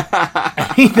calendar.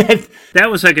 I mean,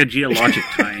 that was like a geologic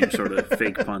time sort of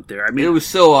fake punt there. I mean, it was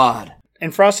so odd.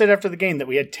 And Frost said after the game that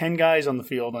we had 10 guys on the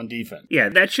field on defense. Yeah,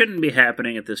 that shouldn't be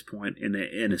happening at this point in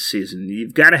a season.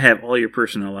 You've got to have all your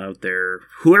personnel out there.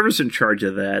 Whoever's in charge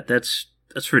of that's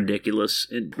ridiculous.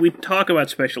 And we talk about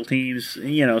special teams,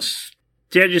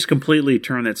 they just completely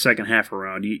turned that second half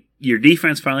around. Your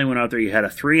defense finally went out there. You had a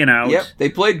 3-and-out. Yep, they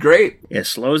played great. As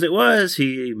slow as it was,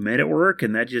 he made it work,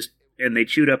 and they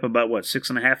chewed up about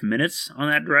 6.5 minutes on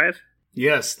that drive.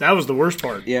 Yes, that was the worst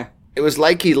part. Yeah. It was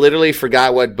like he literally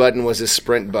forgot what button was his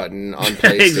sprint button on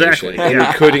PlayStation. Exactly. And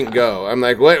he couldn't go. I'm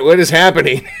like, what is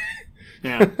happening?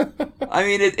 Yeah. I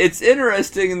mean, it's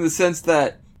interesting in the sense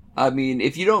that, I mean,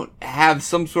 if you don't have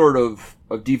some sort of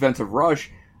defensive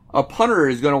rush, a punter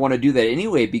is going to want to do that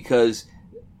anyway, because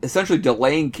essentially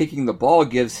delaying kicking the ball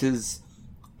gives his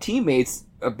teammates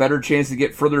a better chance to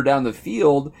get further down the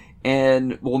field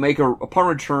and will make a punt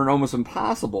return almost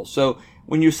impossible. So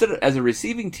when you sit as a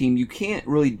receiving team, you can't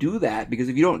really do that, because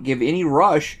if you don't give any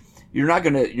rush, you're not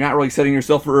really setting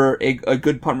yourself for a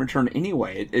good punt return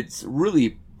anyway. It's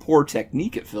really poor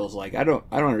technique, it feels like. I don't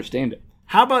understand it.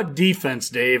 How about defense,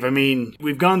 Dave? I mean,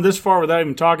 we've gone this far without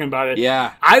even talking about it.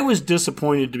 Yeah. I was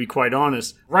disappointed, to be quite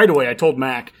honest. Right away, I told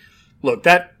Mac, look,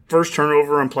 that first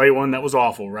turnover on play one, that was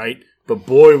awful, right? But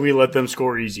boy, we let them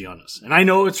score easy on us. And I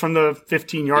know it's from the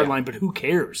 15-yard line, but who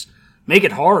cares? Make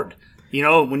it hard. You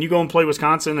know, when you go and play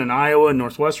Wisconsin and Iowa and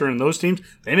Northwestern and those teams,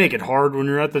 they make it hard when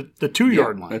you're at the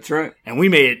 2-yard line. That's right. And we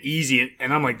made it easy.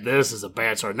 And I'm like, this is a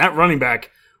bad start. And that running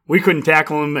back, we couldn't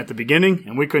tackle him at the beginning,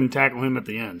 and we couldn't tackle him at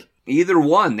the end. Either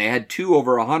one. They had 2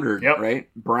 over 100, Yep. right?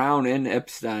 Brown and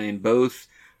Epstein both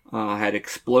had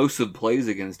explosive plays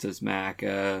against us, Mac.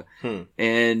 And,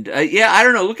 I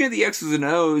don't know. Looking at the X's and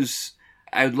O's,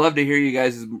 I would love to hear you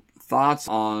guys' thoughts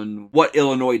on what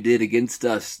Illinois did against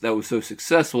us that was so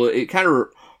successful. It kind of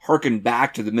harkened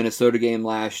back to the Minnesota game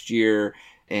last year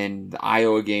and the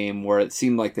Iowa game, where it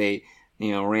seemed like they,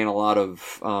 ran a lot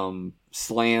of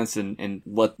slants and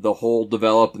let the hole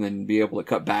develop and then be able to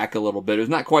cut back a little bit. It was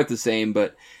not quite the same,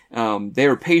 but they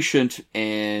were patient,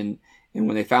 and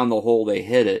when they found the hole, they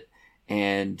hit it.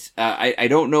 And I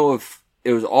don't know if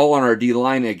it was all on our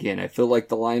D-line again. I feel like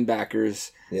the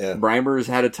linebackers, Reimers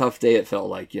had a tough day, it felt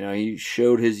like. He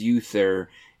showed his youth there,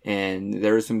 and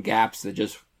there were some gaps that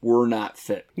just were not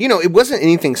fit. It wasn't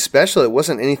anything special. It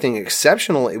wasn't anything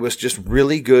exceptional. It was just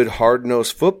really good,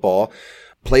 hard-nosed football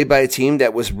played by a team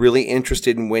that was really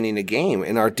interested in winning a game.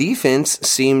 And our defense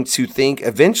seemed to think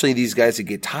eventually these guys would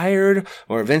get tired,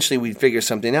 or eventually we'd figure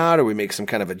something out, or we'd make some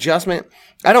kind of adjustment.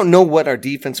 I don't know what our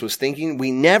defense was thinking.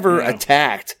 We never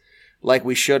attacked like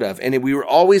we should have. And we were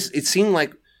always, it seemed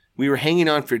like we were hanging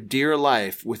on for dear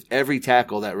life with every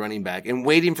tackle, that running back, and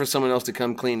waiting for someone else to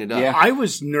come clean it up. Yeah. I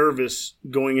was nervous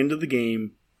going into the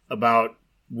game about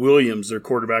Williams, their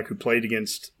quarterback who played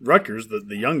against Rutgers,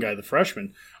 the young guy, the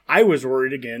freshman. I was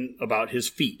worried again about his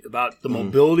feet, about the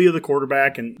mobility of the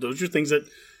quarterback, and those are things that,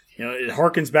 it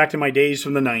harkens back to my days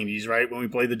from the 90s, right, when we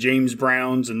played the James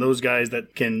Browns and those guys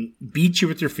that can beat you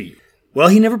with your feet. Well,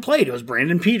 he never played. It was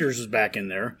Brandon Peters was back in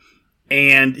there,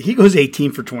 and he goes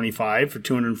 18 for 25 for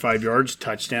 205 yards,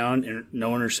 touchdown, and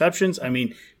no interceptions. I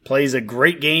mean, plays a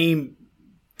great game,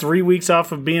 3 weeks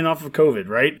off of being off of COVID,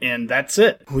 right? And that's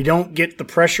it. We don't get the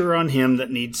pressure on him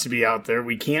that needs to be out there.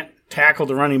 We can't tackle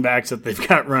the running backs that they've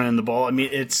got running the ball. I mean,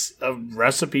 it's a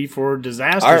recipe for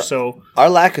disaster. Our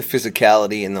lack of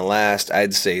physicality in the last,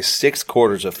 I'd say, 6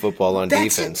 quarters of football on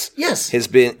defense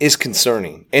is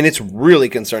concerning. And it's really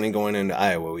concerning going into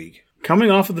Iowa week.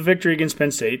 Coming off of the victory against Penn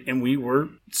State, and we were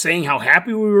saying how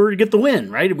happy we were to get the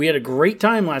win, right? We had a great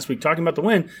time last week talking about the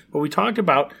win, but we talked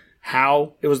about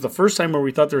how it was the first time where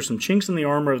we thought there were some chinks in the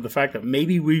armor of the fact that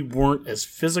maybe we weren't as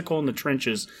physical in the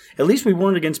trenches. At least we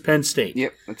weren't against Penn State.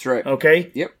 Yep, that's right.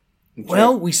 Okay? Yep.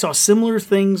 We saw similar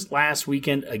things last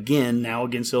weekend again, now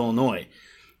against Illinois.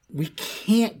 We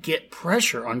can't get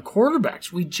pressure on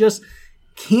quarterbacks. We just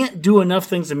can't do enough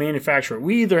things to manufacture it.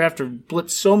 We either have to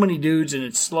blitz so many dudes and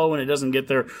it's slow and it doesn't get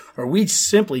there, or we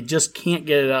simply just can't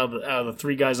get it out of the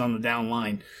 3 guys on the down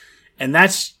line. And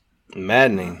that's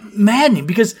maddening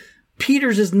because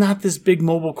Peters is not this big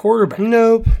mobile quarterback.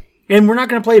 Nope. And we're not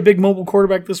going to play a big mobile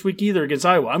quarterback this week either against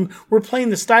Iowa. We're playing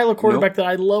the style of quarterback that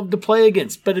I love to play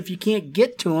against. But if you can't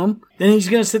get to him, then he's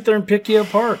going to sit there and pick you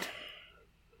apart.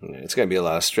 It's going to be a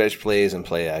lot of stretch plays and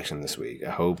play action this week.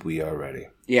 I hope we are ready.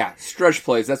 Yeah, stretch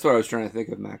plays. That's what I was trying to think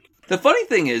of, Mac. The funny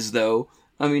thing is, though,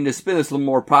 I mean, to spin this a little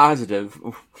more positive,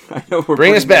 I know we're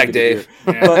bring us back, Dave.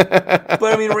 But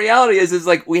I mean, reality is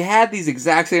like we had these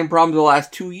exact same problems the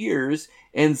last 2 years,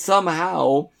 and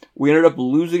somehow we ended up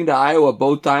losing to Iowa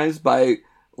both times by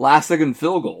last-second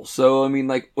field goals. So, I mean,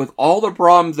 like, with all the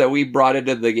problems that we brought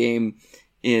into the game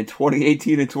in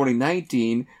 2018 and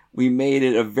 2019, we made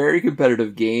it a very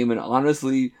competitive game and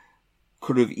honestly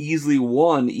could have easily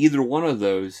won either one of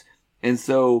those. And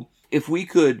so, if we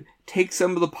could take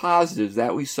some of the positives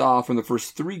that we saw from the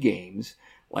first 3 games,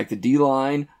 like the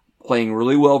D-line playing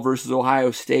really well versus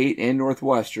Ohio State and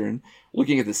Northwestern,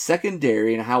 looking at the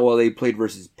secondary and how well they played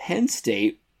versus Penn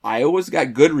State, Iowa's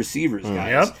got good receivers,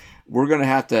 guys. Yep. We're going to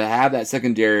have that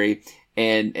secondary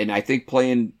And I think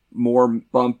playing more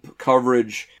bump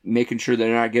coverage, making sure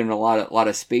they're not getting a lot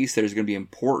of space there is going to be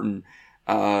important.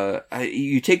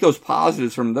 You take those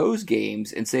positives from those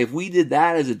games and say, if we did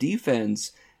that as a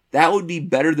defense, that would be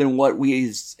better than what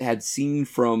we had seen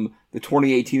from the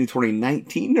 2018 and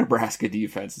 2019 Nebraska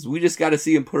defenses. We just got to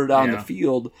see them put it out on the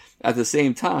field at the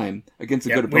same time against a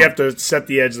good opponent. We have to set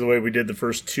the edge the way we did the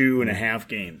first 2.5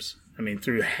 games. I mean,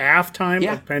 through halftime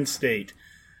of Penn State,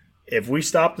 if we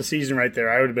stopped the season right there,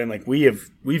 I would have been like,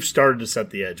 we've started to set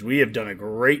the edge. We have done a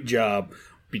great job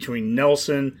between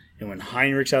Nelson and when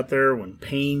Heinrich's out there, when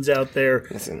Payne's out there.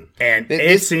 Listen, and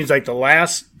it seems like the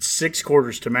last 6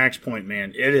 quarters, to Mac's point,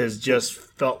 man, it has just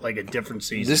felt like a different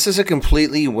season. This is a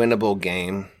completely winnable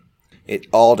game. It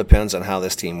all depends on how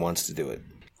this team wants to do it.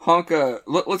 Honka,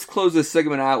 let's close this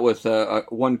segment out with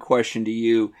one question to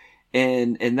you,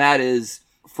 and that is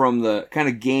from the kind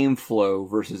of game flow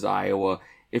versus Iowa.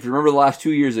 If you remember the last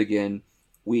 2 years again,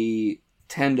 we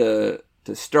tend to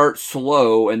start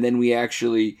slow, and then we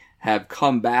actually have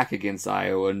come back against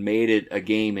Iowa and made it a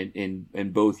game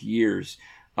in both years,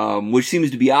 which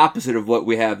seems to be opposite of what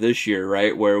we have this year,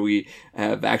 right? Where we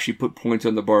have actually put points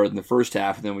on the board in the first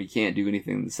half, and then we can't do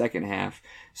anything in the second half.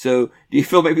 So do you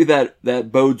feel maybe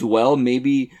that bodes well?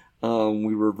 Maybe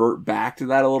we revert back to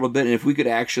that a little bit, and if we could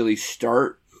actually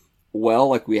start well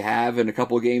like we have in a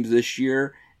couple of games this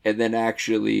year, and then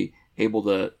actually able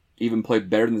to even play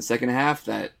better in the second half,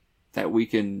 that we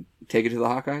can take it to the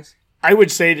Hawkeyes? I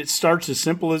would say it starts as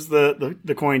simple as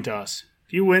the coin toss.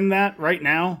 If you win that right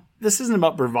now, this isn't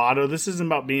about bravado. This isn't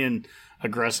about being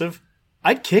aggressive.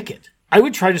 I'd kick it. I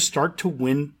would try to start to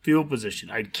win field position.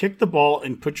 I'd kick the ball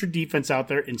and put your defense out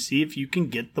there and see if you can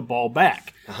get the ball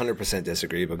back. 100%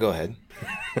 disagree, but go ahead.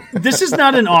 This is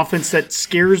not an offense that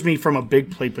scares me from a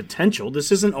big play potential.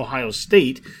 This isn't Ohio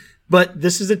State, but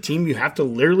this is a team you have to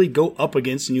literally go up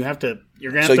against, and you're going to have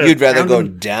to. So you'd rather go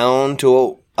down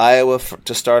to Iowa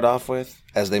to start off with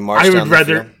as they march down the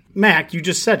field? Mac, you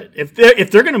just said it.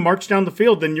 If they're going to march down the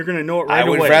field, then you're going to know it right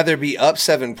away. I would rather be up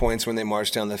 7 points when they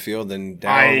march down the field than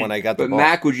down when I got the ball. But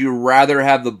Mac, would you rather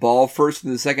have the ball first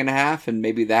in the second half, and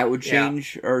maybe that would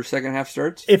change our second half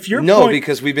starts?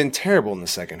 Because we've been terrible in the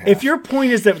second half. If your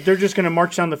point is that they're just going to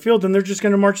march down the field, then they're just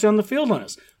going to march down the field on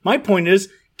us. My point is,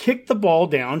 kick the ball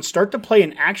down, start to play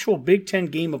an actual Big Ten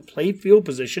game of play field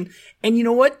position, and you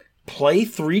know what? Play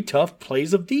 3 tough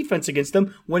plays of defense against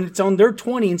them when it's on their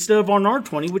 20 instead of on our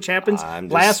 20, which happens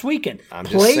last weekend. I'm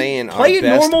just saying our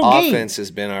best offense has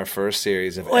been our first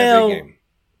series of every game.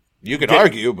 You could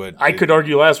argue, but... I could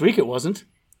argue last week it wasn't.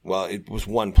 Well, it was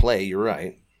one play, you're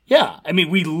right. Yeah, I mean,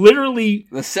 we literally...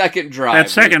 The second drive. That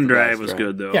second drive was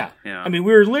good, though. Yeah. I mean,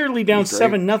 we were literally down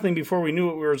 7-0 before we knew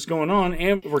what was going on,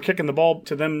 and we're kicking the ball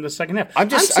to them in the second half. I'm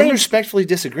respectfully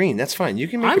disagreeing. That's fine. You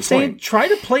can make a point. I'm saying try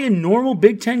to play a normal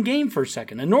Big Ten game for a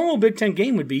second. A normal Big Ten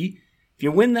game would be, if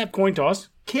you win that coin toss,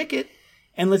 kick it,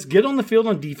 and let's get on the field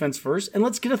on defense first, and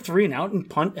let's get a 3-and-out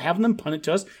and have them punt it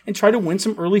to us and try to win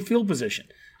some early field position.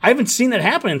 I haven't seen that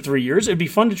happen in 3 years. It'd be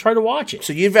fun to try to watch it.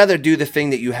 So you'd rather do the thing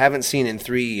that you haven't seen in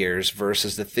 3 years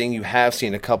versus the thing you have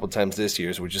seen a couple times this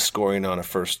year, which is scoring on a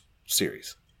first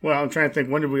series. Well, I'm trying to think.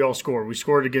 When did we all score? We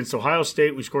scored against Ohio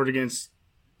State. We scored against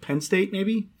Penn State,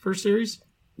 maybe, first series?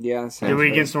 Yeah. Did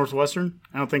we against Northwestern?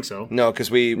 I don't think so. No,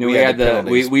 because we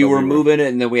were moving it,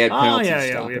 and then we had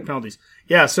penalties. We had penalties.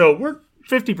 Yeah, so we're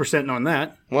 50% on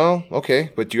that. Well, okay.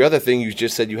 But your other thing you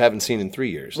just said you haven't seen in 3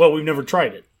 years. Well, we've never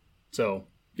tried it. So...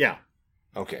 yeah.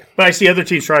 Okay. But I see other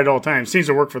teams try it all the time. It seems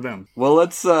to work for them. Well,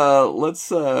 let's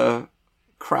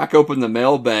crack open the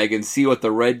mailbag and see what the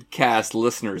Redcast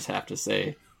listeners have to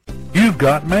say. You've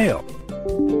got mail.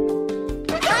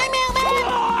 Hi, mailman!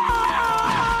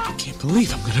 I can't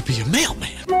believe I'm going to be a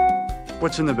mailman.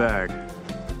 What's in the bag?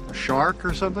 A shark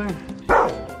or something?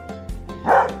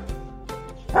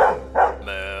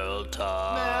 Mail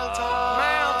time.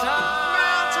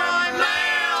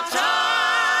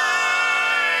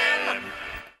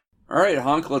 All right,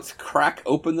 Honk, let's crack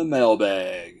open the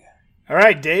mailbag. All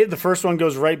right, Dave, the first one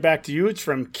goes right back to you. It's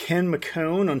from Ken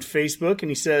McCone on Facebook, and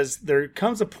he says, there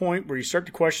comes a point where you start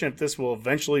to question if this will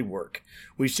eventually work.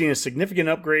 We've seen a significant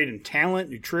upgrade in talent,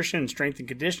 nutrition, and strength and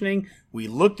conditioning. We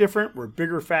look different. We're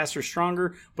bigger, faster,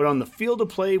 stronger. But on the field of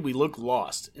play, we look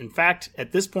lost. In fact,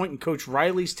 at this point in Coach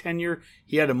Riley's tenure,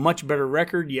 he had a much better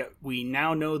record, yet we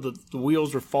now know that the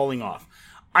wheels are falling off.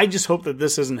 I just hope that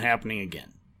this isn't happening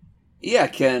again. Yeah,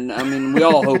 Ken. I mean, we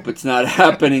all hope it's not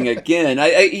happening again.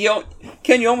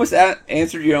 Ken, you almost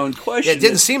answered your own question. Yeah, it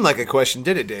didn't seem like a question,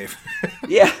 did it, Dave?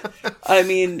 Yeah. I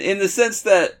mean, in the sense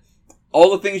that all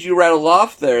the things you rattled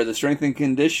off there, the strength and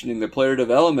conditioning, the player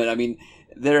development, I mean,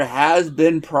 there has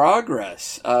been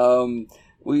progress.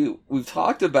 We've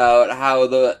talked about how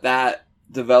that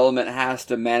development has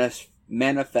to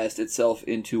manifest itself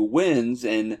into wins,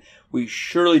 and we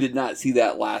surely did not see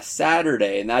that last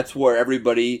Saturday, and that's where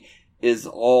everybody is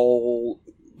all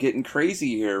getting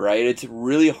crazy here, right? It's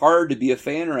really hard to be a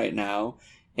fan right now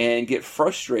and get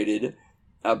frustrated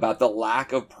about the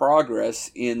lack of progress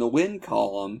in the win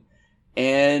column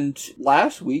and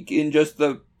last week in just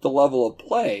the level of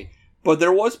play. But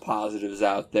there was positives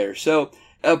out there. So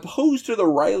opposed to the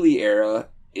Riley era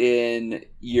in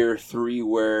year 3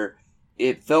 where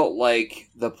it felt like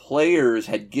the players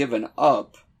had given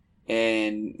up,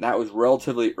 and that was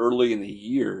relatively early in the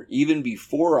year, even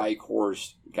before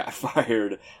Eichhorst got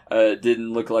fired,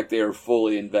 didn't look like they were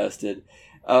fully invested.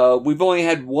 We've only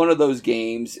had one of those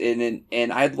games, and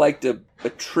I'd like to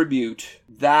attribute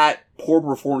that poor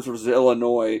performance versus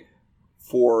Illinois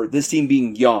for this team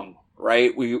being young,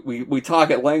 right? We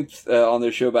talk at length on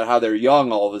this show about how they're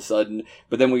young all of a sudden,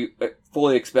 but then we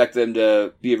fully expect them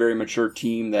to be a very mature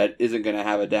team that isn't going to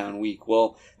have a down week.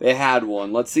 Well, they had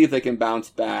one. Let's see if they can bounce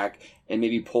back and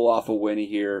maybe pull off a win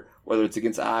here, whether it's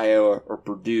against Iowa or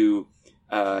Purdue,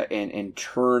 and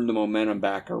turn the momentum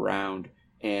back around.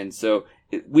 And so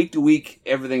week to week,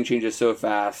 everything changes so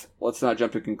fast. Let's not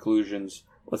jump to conclusions.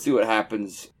 Let's see what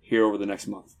happens here over the next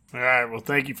month. All right. Well,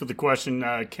 thank you for the question,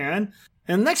 Ken.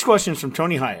 And the next question is from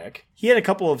Tony Hayek. He had a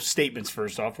couple of statements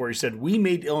first off where he said, we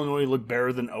made Illinois look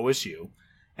better than OSU.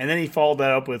 And then he followed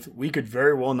that up with, we could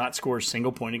very well not score a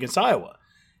single point against Iowa.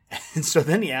 And so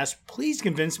then he asked, please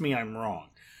convince me I'm wrong.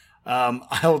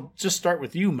 I'll just start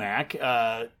with you, Mac.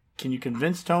 Can you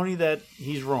convince Tony that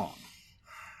he's wrong?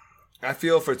 I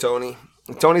feel for Tony.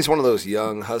 Tony's one of those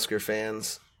young Husker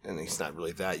fans, and he's not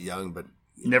really that young, but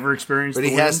never experienced. But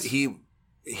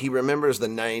he remembers the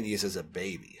 90s as a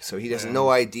baby, so he has no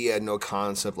idea, no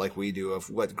concept like we do of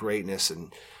what greatness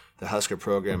and the Husker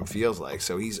program feels like.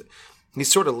 So he's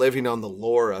sort of living on the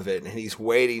lore of it, and he's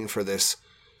waiting for this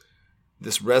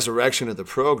resurrection of the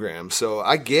program. So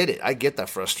I get it. I get the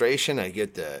frustration. I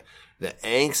get the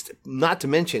angst. Not to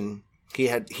mention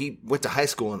he went to high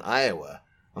school in Iowa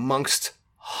amongst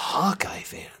Hawkeye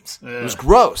fans. It was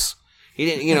gross. He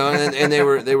didn't, and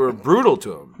they were brutal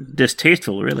to him.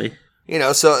 Distasteful, really.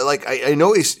 So like I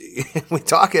know we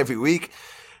talk every week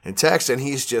and text, and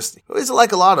he's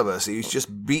like a lot of us. He's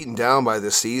just beaten down by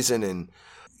this season, and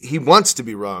he wants to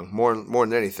be wrong more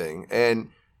than anything. And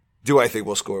do I think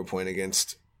we'll score a point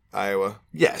against Iowa?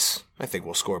 Yes, I think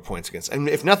we'll score points against. And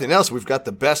if nothing else, we've got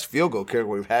the best field goal kicker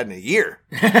we've had in a year.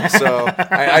 So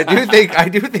I do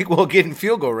think we'll get in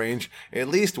field goal range at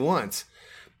least once.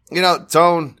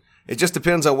 Tone. It just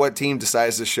depends on what team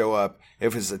decides to show up.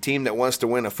 If it's a team that wants to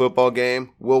win a football game,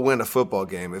 we'll win a football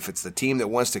game. If it's the team that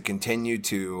wants to continue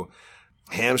to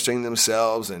hamstring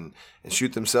themselves and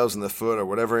shoot themselves in the foot, or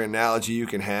whatever analogy you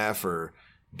can have for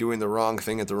doing the wrong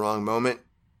thing at the wrong moment,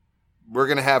 we're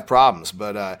going to have problems.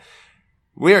 But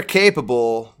we are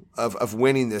capable of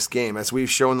winning this game, as we've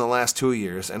shown the last 2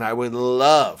 years, and I would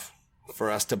love for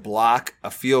us to block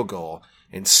a field goal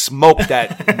and smoke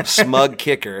that smug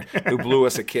kicker who blew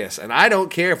us a kiss. And I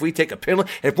don't care if we take a penalty.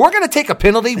 If we're going to take a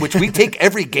penalty, which we take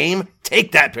every game,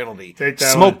 take that penalty.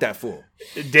 Smoke that fool.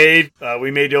 Dave,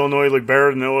 we made Illinois look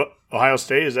better than Ohio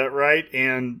State. Is that right?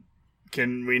 And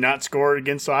can we not score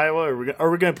against Iowa? Or are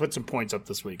we going to put some points up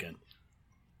this weekend?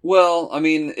 Well, I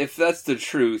mean, if that's the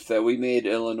truth, that we made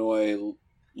Illinois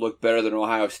look better than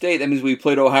Ohio State, that means we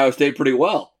played Ohio State pretty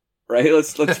well. Right?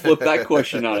 Let's flip that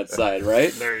question on its side,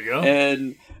 right? There you go.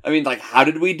 And, I mean, how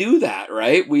did we do that,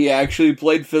 right? We actually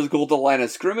played physical at the line of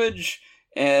scrimmage,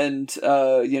 and,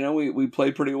 we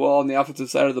played pretty well on the offensive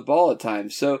side of the ball at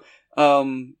times. So,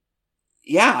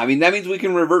 yeah, I mean, that means we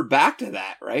can revert back to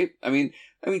that, right? I mean,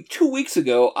 2 weeks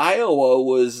ago, Iowa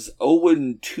was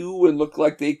 0-2 and looked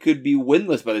like they could be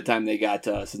winless by the time they got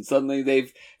to us. And suddenly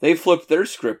they've flipped their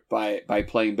script by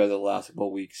playing better the last couple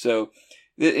of weeks. So,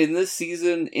 in this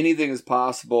season, anything is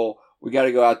possible. We got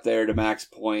to go out there to Mac's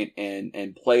point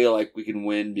and play like we can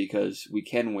win, because we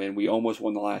can win. We almost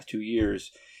won the last 2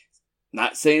 years.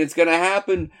 Not saying it's going to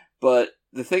happen, but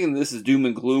the thing in this is doom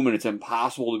and gloom and it's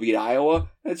impossible to beat Iowa.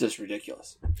 It's just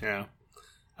ridiculous. Yeah.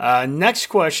 Next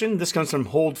question. This comes from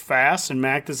Hold Fast, and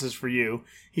Mac, this is for you.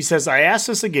 He says, I asked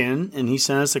this again, and he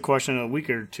sent us a question a week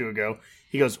or two ago.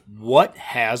 He goes, what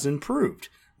has improved?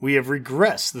 We have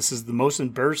regressed. This is the most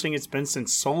embarrassing it's been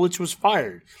since Solich was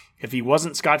fired. If he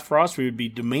wasn't Scott Frost, we would be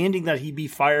demanding that he be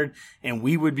fired, and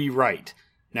we would be right.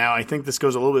 Now, I think this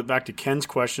goes a little bit back to Ken's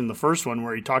question, the first one,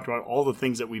 where he talked about all the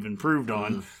things that we've improved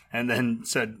on, and then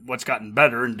said what's gotten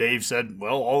better. And Dave said,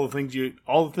 well, all the things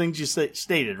you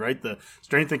stated, right? The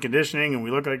strength and conditioning, and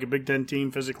we look like a Big Ten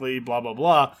team physically, blah blah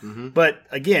blah. But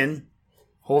again,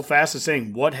 hold fast to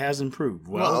saying what has improved.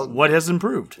 Well, what has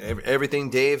improved? Everything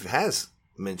Dave has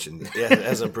mentioned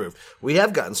has improved. We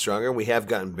have gotten stronger. We have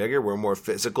gotten bigger. We're more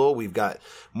physical. We've got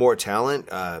more talent.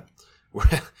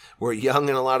 We're young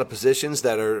in a lot of positions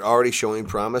that are already showing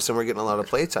promise, and we're getting a lot of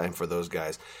play time for those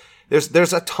guys.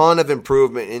 There's a ton of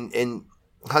improvement, and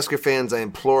Husker fans, I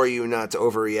implore you not to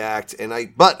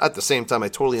overreact. But at the same time, I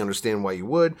totally understand why you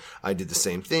would. I did the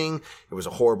same thing. It was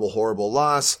a horrible, horrible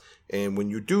loss, and when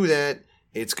you do that,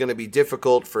 it's going to be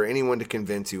difficult for anyone to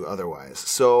convince you otherwise.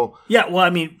 So yeah, well, I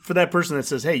mean, for that person that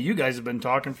says, "Hey, you guys have been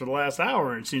talking for the last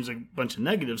hour," and it seems like a bunch of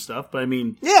negative stuff. But I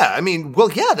mean,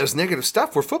 there's negative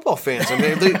stuff. We're football fans. I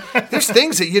mean, there's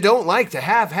things that you don't like to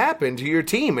have happen to your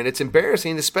team, and it's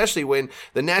embarrassing, especially when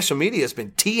the national media has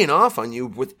been teeing off on you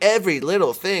with every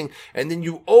little thing, and then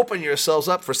you open yourselves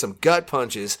up for some gut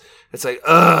punches. It's like,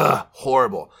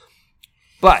 horrible.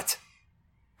 But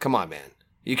come on, man.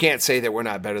 You can't say that we're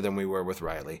not better than we were with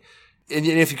Riley. And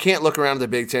if you can't look around the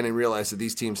Big Ten and realize that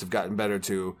these teams have gotten better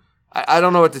too, I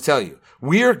don't know what to tell you.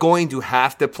 We're going to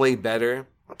have to play better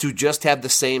to just have the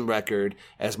same record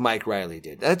as Mike Riley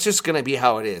did. That's just going to be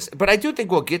how it is. But I do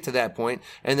think we'll get to that point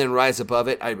and then rise above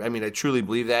it. I mean, I truly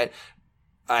believe that.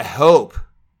 I hope.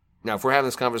 Now, if we're having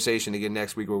this conversation again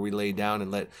next week where we lay down and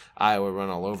let Iowa run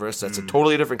all over us, that's a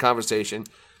totally different conversation.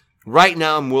 Right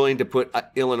now, I'm willing to put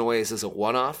Illinois as a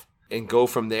one-off and go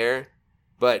from there.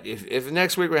 But if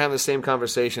next week we're having the same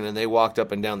conversation and they walked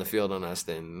up and down the field on us,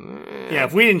 then yeah,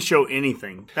 if we didn't show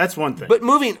anything, that's one thing. But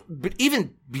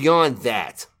even beyond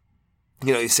that,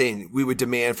 you're saying we would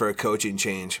demand for a coaching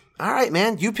change. All right,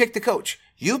 man, you pick the coach.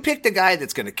 You pick the guy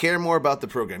that's going to care more about the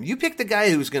program. You pick the guy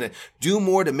who's going to do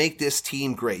more to make this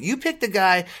team great. You pick the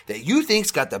guy that you think's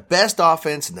got the best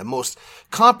offense and the most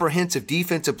comprehensive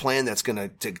defensive plan that's going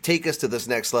to take us to this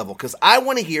next level. Because I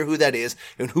want to hear who that is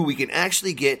and who we can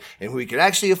actually get and who we can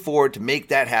actually afford to make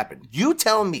that happen. You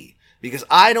tell me, because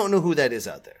I don't know who that is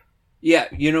out there. Yeah,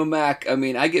 Mac, I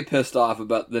mean, I get pissed off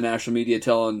about the national media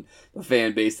telling the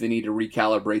fan base they need to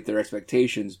recalibrate their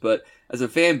expectations. But as a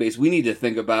fan base, we need to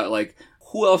think about,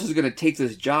 who else is going to take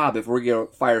this job if we're going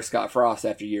to fire Scott Frost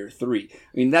after year 3? I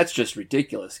mean, that's just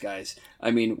ridiculous, guys.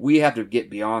 I mean, we have to get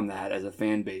beyond that as a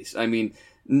fan base. I mean,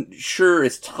 sure,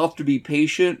 it's tough to be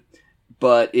patient,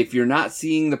 but if you're not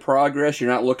seeing the progress, you're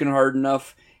not looking hard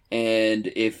enough,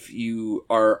 and if you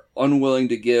are unwilling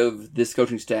to give this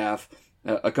coaching staff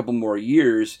a couple more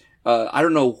years, I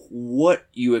don't know what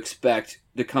you expect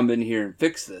to come in here and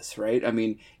fix this, right? I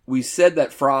mean, we said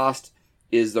that Frost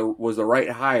was the right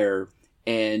hire,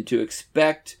 and to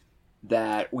expect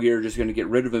that we are just going to get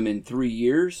rid of him in 3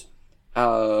 years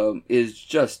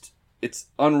it's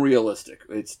unrealistic.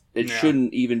 It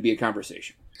shouldn't even be a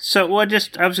conversation. So, I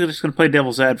was just going to play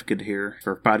devil's advocate here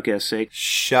for podcast sake.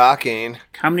 Shocking.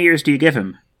 How many years do you give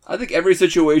him? I think every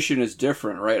situation is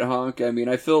different, right, Honk? I mean,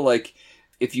 I feel like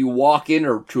if you walk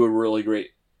into a really great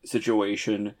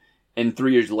situation and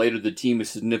 3 years later the team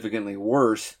is significantly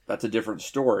worse, that's a different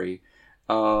story.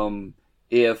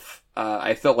 If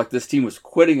I felt like this team was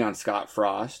quitting on Scott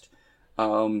Frost,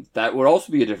 that would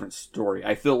also be a different story.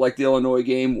 I feel like the Illinois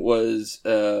game was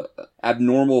an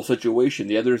abnormal situation.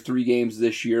 The other 3 games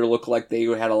this year look like they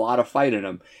had a lot of fight in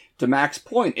them. To Mac's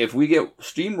point, if we get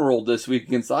steamrolled this week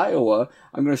against Iowa,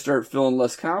 I'm going to start feeling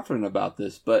less confident about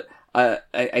this. But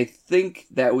I think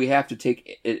that we have to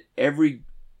take every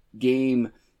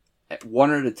game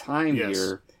one at a time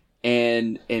here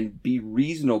and be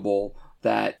reasonable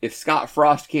that if Scott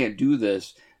Frost can't do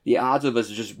this, the odds of us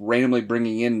just randomly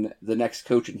bringing in the next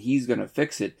coach and he's going to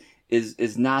fix it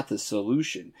is not the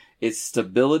solution. It's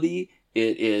stability.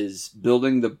 It is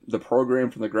building the program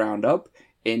from the ground up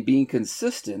and being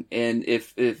consistent. And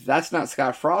if that's not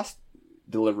Scott Frost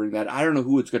delivering that, I don't know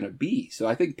who it's going to be. So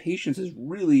I think patience is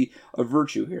really a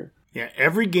virtue here. Yeah,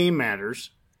 every game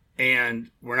matters. And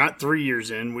we're not 3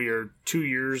 years in. We are 2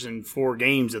 years and 4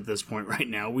 games at this point right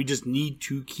now. We just need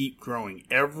to keep growing.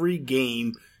 Every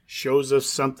game shows us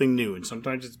something new. And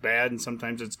sometimes it's bad and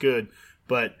sometimes it's good.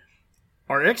 But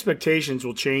our expectations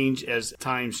will change as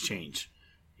times change.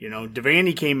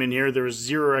 Devaney came in here. There was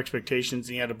 0 expectations.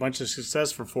 And he had a bunch of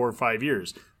success for 4 or 5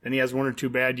 years. Then he has 1 or 2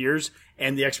 bad years.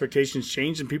 And the expectations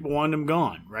changed and people wanted him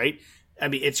gone, right? I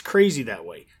mean, it's crazy that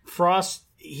way. Frost,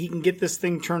 he can get this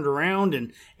thing turned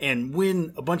around and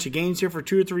win a bunch of games here for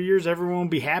 2 or 3 years. Everyone will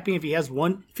be happy if he has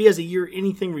a year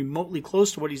anything remotely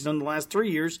close to what he's done the last 3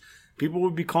 years. people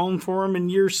would be calling for him in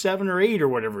year 7 or 8 or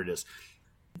whatever it is.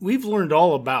 We've learned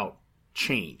all about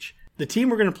change. The team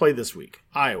we're going to play this week,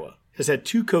 Iowa, has had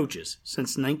 2 coaches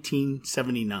since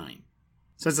 1979.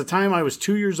 Since the time I was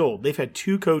 2 years old, they've had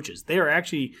 2 coaches. They are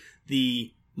actually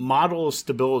the model of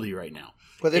stability right now.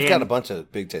 Well, they've got a bunch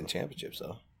of Big Ten championships,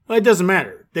 though. Well, it doesn't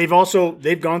matter. They've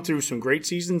gone through some great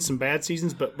seasons, some bad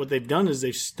seasons, but what they've done is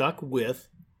they've stuck with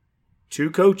 2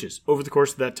 coaches over the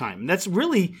course of that time. And that's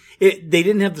really it. They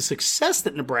didn't have the success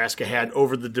that Nebraska had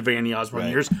over the Devaney Osborne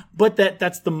years, but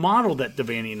that's the model that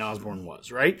Devaney and Osborne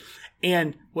was, right?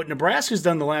 And what Nebraska's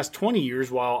done the last 20 years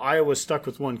while Iowa's stuck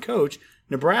with 1 coach,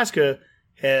 Nebraska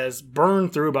has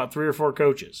burned through about 3 or 4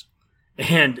 coaches.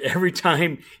 And every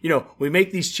time, we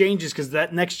make these changes because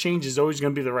that next change is always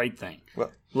going to be the right thing.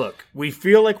 Well, look, we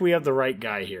feel like we have the right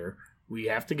guy here. We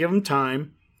have to give him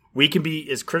time. We can be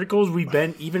as critical as we've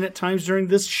been even at times during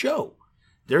this show.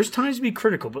 There's times to be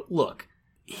critical, but look,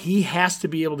 he has to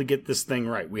be able to get this thing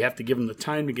right. We have to give him the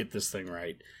time to get this thing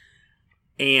right.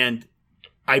 And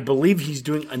I believe he's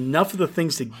doing enough of the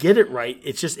things to get it right.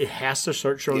 It's just it has to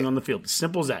start showing on the field.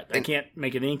 Simple as that. I can't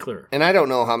make it any clearer. And I don't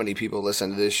know how many people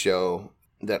listen to this show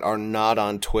that are not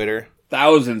on Twitter.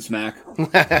 Thousands, Mac.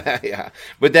 Yeah,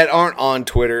 but that aren't on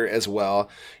Twitter as well.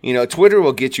 Twitter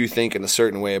will get you thinking a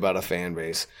certain way about a fan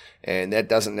base, and that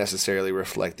doesn't necessarily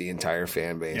reflect the entire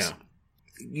fan base.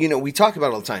 Yeah. We talk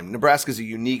about it all the time. Nebraska's a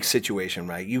unique situation,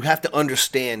 right? You have to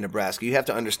understand Nebraska. You have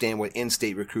to understand what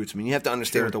in-state recruits mean. You have to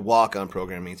understand what the walk-on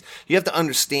program means. You have to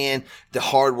understand the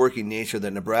hard-working nature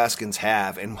that Nebraskans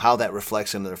have and how that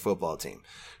reflects into their football team.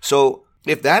 So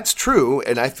if that's true,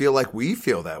 and I feel like we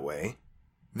feel that way,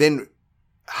 then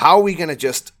how are we going to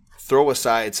just throw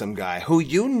aside some guy who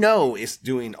is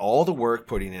doing all the work,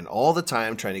 putting in all the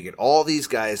time, trying to get all these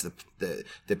guys,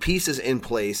 the pieces in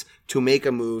place to make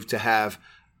a move to have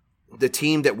the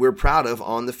team that we're proud of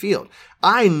on the field?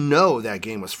 I know that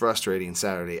game was frustrating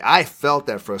Saturday. I felt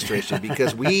that frustration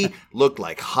because we looked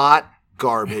like hot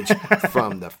garbage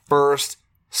from the first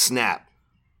snap.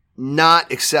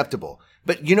 Not acceptable.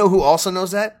 But you know who also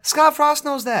knows that? Scott Frost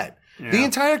knows that. Yeah. The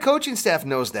entire coaching staff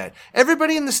knows that.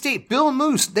 Everybody in the state, Bill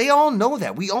Moose, they all know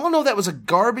that. We all know that was a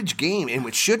garbage game and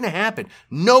it shouldn't have happened.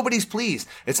 Nobody's pleased.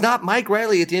 It's not Mike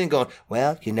Riley at the end going,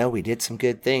 well, we did some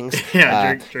good things. He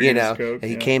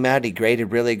came out, he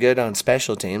graded really good on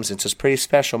special teams. It's a pretty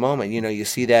special moment. You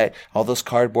see that, all those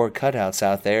cardboard cutouts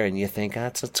out there and you think,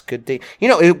 that's a good thing.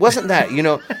 It wasn't that.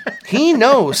 He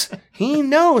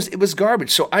knows it was garbage.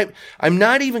 So I'm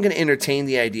not even going to entertain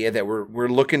the idea that we're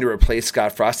looking to replace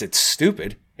Scott Frost. It's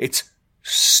stupid. It's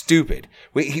stupid.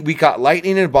 We got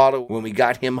lightning in a bottle when we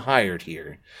got him hired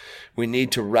here. We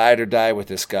need to ride or die with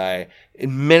this guy.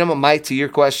 Minimum, Mike, to your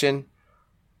question,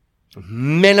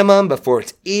 minimum before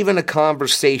it's even a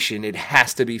conversation, it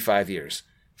has to be 5 years.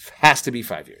 Has to be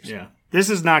 5 years. Yeah. This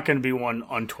is not going to be one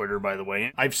on Twitter, by the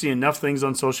way. I've seen enough things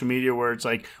on social media where it's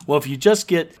like, well, if you just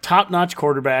get top-notch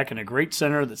quarterback and a great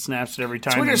center that snaps it every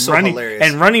time, Twitter's and hilarious.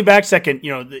 And running backs that can,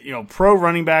 pro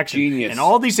running backs, Genius. and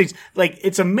all these things. Like,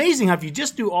 it's amazing how if you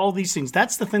just do all these things,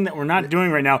 that's the thing that we're not doing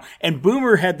right now. And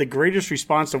Boomer had the greatest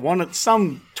response to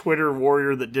some Twitter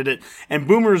warrior that did it. And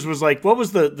Boomer's was like, what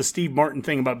was the Steve Martin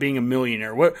thing about being a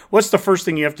millionaire? What's the first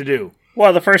thing you have to do?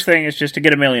 Well, the first thing is just to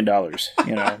get $1 million,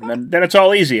 and then it's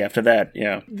all easy after that,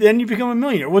 Then you become a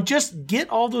millionaire. Well, just get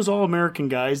all those all-American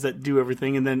guys that do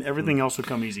everything, and then everything else will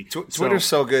come easy. Twitter's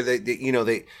so good.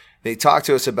 They talk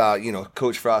to us about,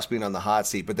 Coach Frost being on the hot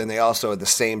seat, but then they also, in the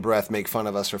same breath, make fun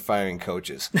of us for firing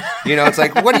coaches. It's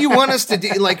like, what do you want us to do?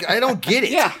 Like, I don't get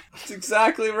it. Yeah, that's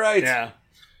exactly right. Yeah.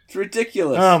 It's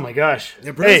ridiculous. Oh, my gosh.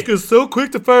 Nebraska's so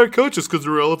quick to fire coaches because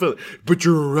they're irrelevant. But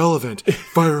you're irrelevant.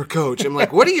 Fire a coach. I'm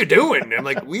like, what are you doing? I'm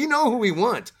like, we know who we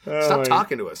want. Stop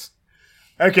talking to us.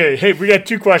 Okay, hey, we got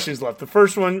 2 questions left. The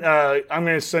first one I'm going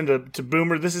to send to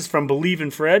Boomer. This is from Believe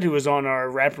in Fred, who was on our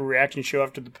Rapid Reaction show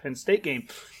after the Penn State game.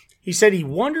 He said he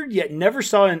wondered yet never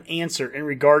saw an answer in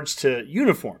regards to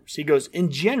uniforms. He goes,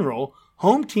 in general,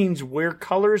 home teams wear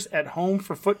colors at home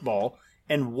for football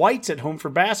and whites at home for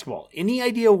basketball. Any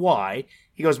idea why?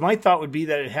 He goes, my thought would be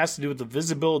that it has to do with the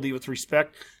visibility with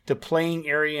respect to playing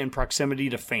area and proximity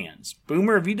to fans.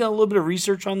 Boomer, have you done a little bit of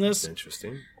research on this?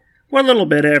 Interesting. Well, a little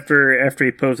bit after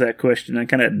he posed that question, I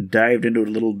kind of dived into it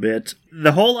a little bit.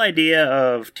 The whole idea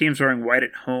of teams wearing white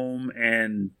at home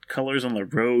and colors on the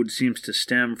road seems to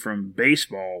stem from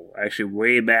baseball, actually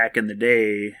way back in the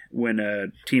day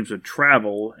when teams would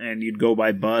travel and you'd go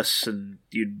by bus and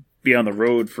you'd be on the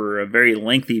road for a very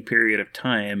lengthy period of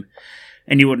time.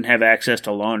 and you wouldn't have access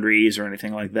to laundries or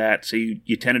anything like that. So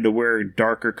you tended to wear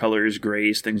darker colors,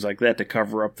 grays, things like that, to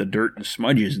cover up the dirt and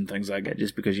smudges and things like that,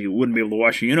 just because you wouldn't be able to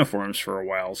wash your uniforms for a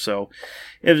while. So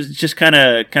it was just kind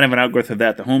of an outgrowth of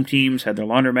that. The home teams had their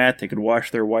laundromat; they could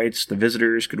wash their whites. The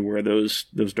visitors could wear those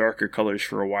darker colors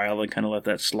for a while and kind of let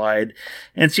that slide.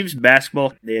 And it seems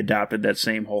basketball, they adopted that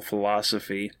same whole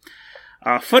philosophy.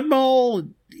 Football,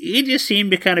 it just seemed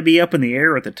to kind of be up in the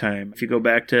air at the time. If you go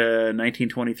back to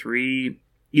 1923,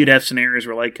 you'd have scenarios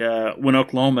where, like, when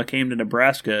Oklahoma came to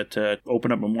Nebraska to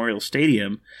open up Memorial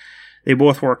Stadium, they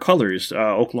both wore colors.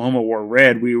 Oklahoma wore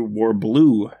red. We wore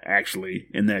blue, actually,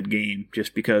 in that game,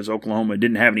 just because Oklahoma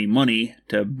didn't have any money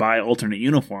to buy alternate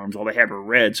uniforms. All they had were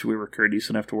red, so we were courteous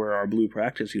enough to wear our blue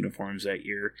practice uniforms that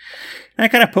year. And I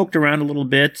kind of poked around a little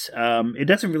bit. It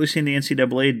doesn't really seem the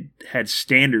NCAA had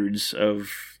standards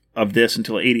of this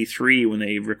until 1983, when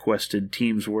they requested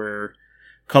teams wear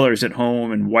colors at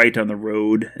home and white on the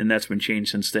road, and that's been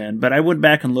changed since then. But I went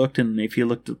back and looked, and if you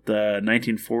looked at the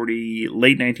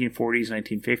late 1940s,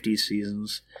 1950s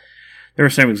seasons, there were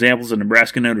some examples of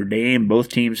Nebraska Notre Dame. Both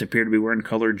teams appear to be wearing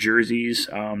colored jerseys.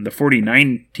 The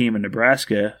 49 team in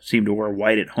Nebraska seemed to wear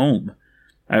white at home.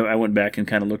 I went back and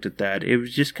kind of looked at that. It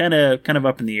was just kind of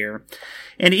up in the air.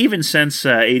 And even since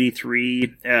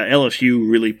 83,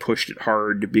 LSU really pushed it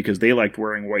hard because they liked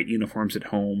wearing white uniforms at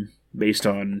home based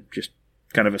on just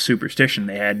kind of a superstition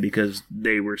they had, because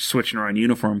they were switching around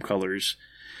uniform colors,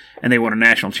 and they won a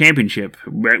national championship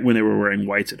when they were wearing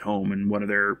whites at home, and one of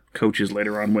their coaches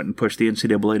later on went and pushed the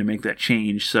NCAA to make that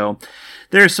change. So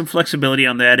there's some flexibility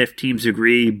on that if teams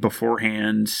agree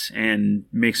beforehand and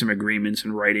make some agreements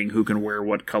in writing who can wear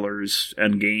what colors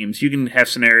and games. You can have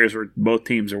scenarios where both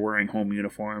teams are wearing home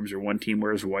uniforms, or one team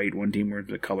wears white, one team wears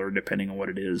the color, depending on what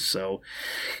it is. So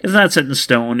it's not set in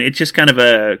stone. It's just kind of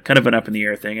an up in the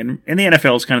air thing. And the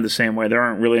NFL is kind of the same way. There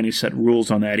aren't really any set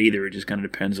rules on that either. It just kind of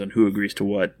depends on who agrees to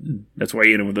what. That's why,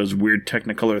 with those weird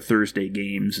Technicolor Thursday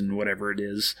games and whatever it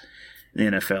is in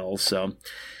the NFL. So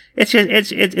it's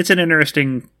an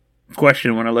interesting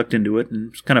question when I looked into it,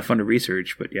 and it's kind of fun to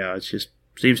research. But yeah, it just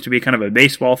seems to be kind of a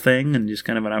baseball thing and just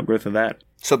kind of an outgrowth of that.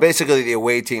 So basically, the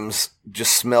away teams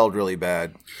just smelled really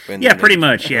bad. Yeah, pretty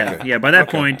much. Yeah, okay. Yeah. By that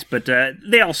point, but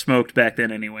they all smoked back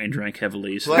then anyway and drank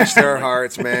heavily. So. Bless their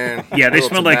hearts, man. Yeah, they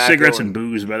smelled like cigarettes and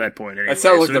booze by that point. Anyway. That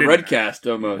sounds like the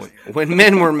Redcast almost. When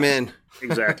men were men.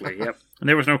 Exactly. Yep. And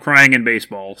there was no crying in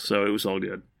baseball, so it was all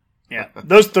good. Yeah,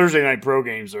 those Thursday night pro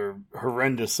games are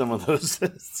horrendous. Some of those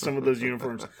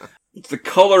uniforms. It's the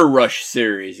Color Rush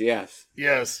series. Yes.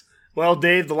 Yes. Well,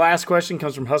 Dave, the last question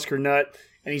comes from Husker Nut,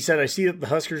 and he said, "I see that the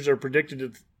Huskers are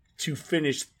predicted to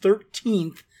finish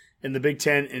 13th in the Big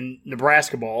Ten in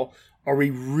Nebraska ball. Are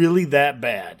we really that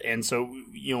bad?" And so,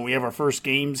 we have our first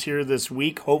games here this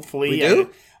week. Hopefully, we do.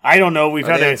 I don't know. We've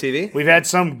TV? We've had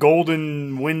some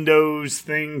golden windows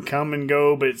thing come and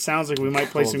go, but it sounds like we might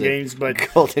play some games.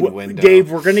 But golden window, Dave,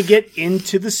 we're going to get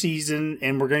into the season,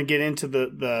 and we're going to get into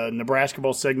the Nebraska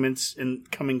ball segments in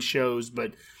coming shows.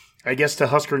 But I guess to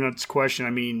Husker Nuts' question,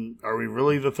 are we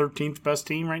really the 13th best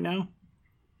team right now?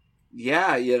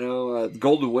 Yeah,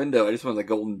 golden window. I just want the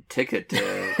golden ticket to,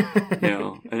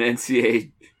 an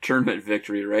NCAA tournament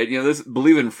victory, right?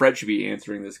 Believe in Fred should be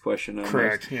answering this question. Almost.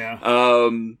 Correct. Yeah.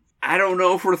 I don't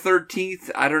know for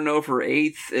 13th. I don't know for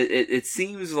 8th. It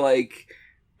seems like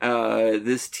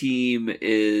this team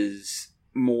is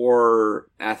more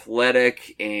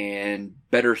athletic and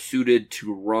better suited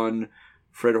to run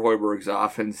Fred Hoiberg's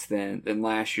offense than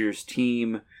last year's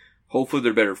team. Hopefully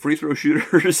they're better free throw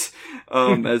shooters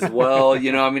as well.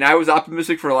 I was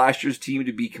optimistic for last year's team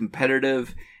to be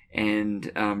competitive, and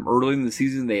early in the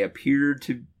season they appeared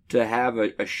to have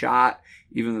a shot,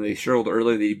 even though they struggled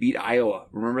early. They beat Iowa.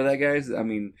 Remember that, guys?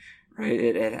 Right?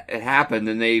 It happened,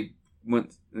 and they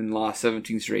went and lost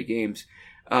 17 straight games.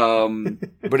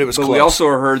 But it was close. We also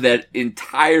heard that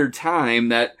entire time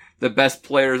that the best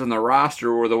players on the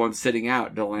roster were the ones sitting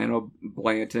out: Delano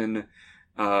Blanton,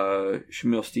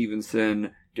 Shamil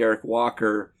Stevenson, Derek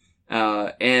Walker,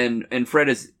 and Fred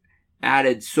has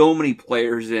added so many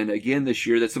players in again this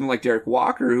year that someone like Derek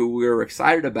Walker, who we were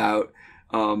excited about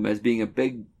as being a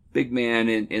big man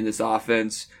in this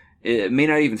offense, it may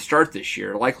not even start this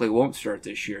year. Likely won't start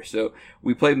this year. So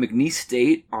we play McNeese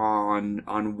State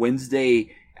on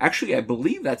Wednesday. Actually, I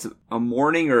believe that's a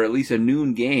morning or at least a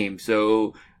noon game.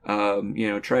 So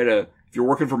try to. If you're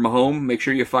working from home, make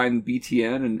sure you find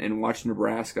BTN and watch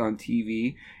Nebraska on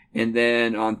TV. And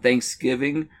then on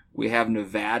Thanksgiving, we have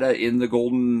Nevada in the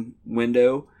golden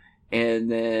window. And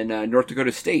then North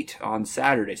Dakota State on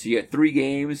Saturday. So you get 3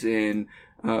 games in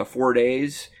 4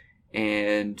 days.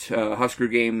 and Husker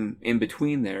game in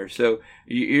between there. So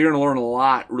you're going to learn a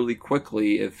lot really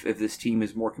quickly if this team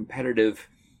is more competitive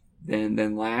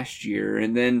than last year.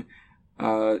 And then,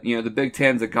 the Big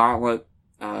Ten's a gauntlet.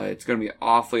 It's going to be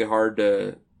awfully hard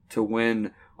to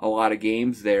win a lot of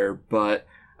games there. But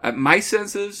my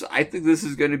sense is I think this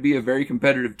is going to be a very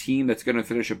competitive team that's going to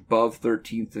finish above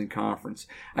 13th in conference.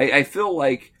 I feel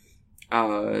like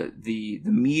the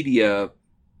media,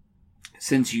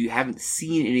 since you haven't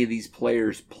seen any of these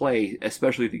players play,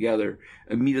 especially together,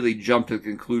 immediately jump to the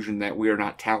conclusion that we are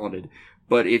not talented.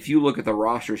 But if you look at the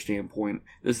roster standpoint,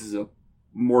 this is a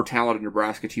more talented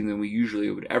Nebraska team than we usually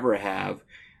would ever have.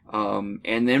 And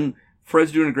then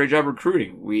Fred's doing a great job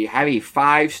recruiting. We have a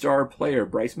 5-star player,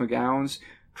 Bryce McGowan's,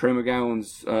 Trey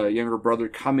McGowan's younger brother,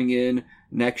 coming in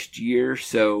next year.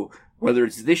 So whether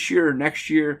it's this year or next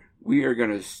year, we are going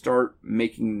to start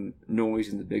making noise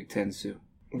in the Big Ten soon.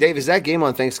 Dave, is that game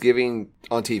on Thanksgiving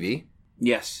on TV?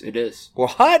 Yes, it is. Well,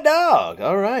 hot dog.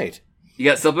 All right. You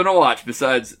got something to watch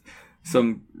besides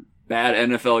some bad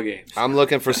NFL games. I'm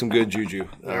looking for some good juju.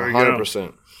 There we 100%.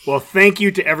 go. Well, thank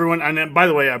you to everyone. And then, by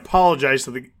the way, I apologize.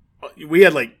 We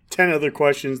had like 10 other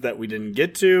questions that we didn't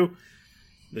get to.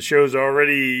 The show's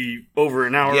already over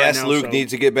an hour Yes, right now. Luke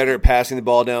needs to get better at passing the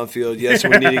ball downfield. Yes, we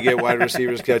need to get wide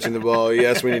receivers catching the ball.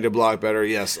 Yes, we need to block better.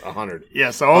 Yes, 100.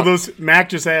 Yes, all those. Mac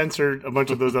just answered a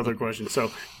bunch of those other questions.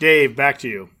 So, Dave, back to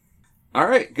you. All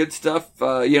right, good stuff.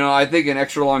 I think an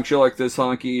extra long show like this,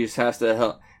 Honky, just has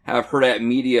to have Hurrdat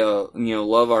Media,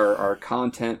 love our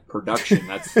content production.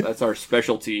 That's our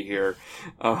specialty here.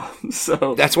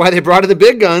 So that's why they brought in the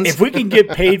big guns. If we can get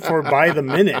paid for by the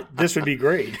minute, this would be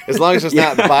great. As long as it's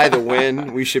not by the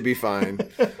win, we should be fine.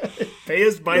 Pay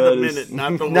us by the minute,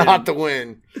 not the win. Not the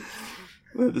win.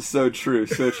 That is so true,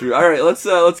 so true. All right,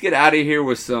 let's get out of here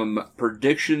with some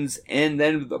predictions and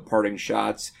then the parting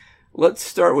shots. Let's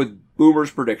start with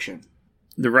Boomer's prediction.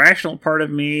 The rational part of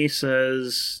me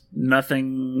says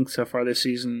nothing so far this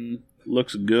season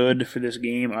looks good for this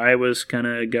game. Iowa's kind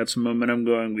of got some momentum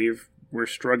going. We're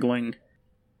struggling.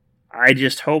 I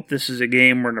just hope this is a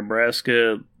game where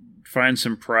Nebraska finds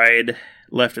some pride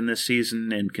left in this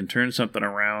season and can turn something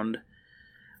around.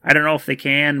 I don't know if they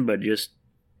can, but just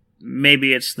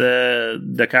maybe it's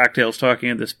the cocktails talking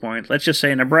at this point. Let's just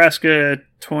say Nebraska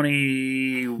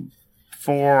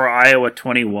 24, Iowa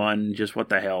 21. Just what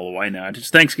the hell? Why not?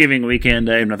 It's Thanksgiving weekend.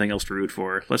 I have nothing else to root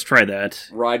for. Let's try that.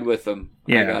 Ride with them.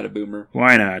 Yeah. I got it, Boomer.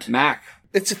 Why not? Mac.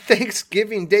 It's a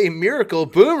Thanksgiving Day miracle,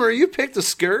 Boomer. You picked the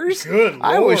Skurs. Good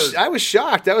Lord. I was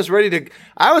shocked. I was ready to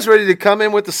come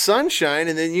in with the sunshine,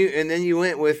 and then you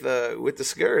went with the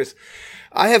Skurs.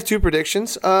 I have two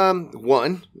predictions.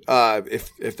 One,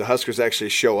 if the Huskers actually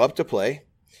show up to play,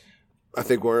 I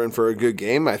think we're in for a good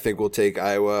game. I think we'll take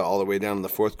Iowa all the way down in the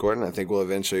fourth quarter, and I think we'll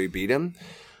eventually beat them.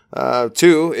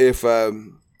 Two,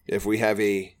 if we have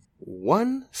a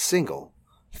one single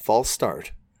false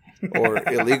start or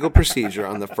illegal procedure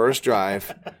on the first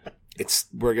drive,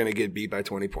 we're going to get beat by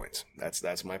 20 points.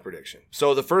 That's my prediction.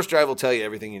 So the first drive will tell you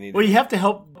everything you need. Well, you have to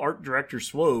help art director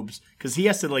Swobes because he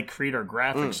has to create our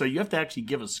graphics. So you have to actually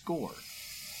give a score.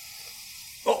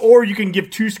 Or you can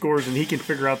give two scores and he can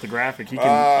figure out the graphic. He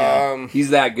can. He's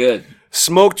that good.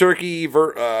 Smoked turkey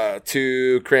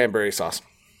to cranberry sauce.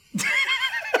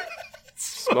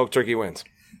 Smoked turkey wins.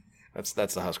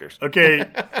 That's the Huskers. Okay,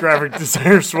 graphic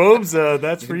designer Swobes,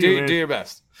 that's for you. Do your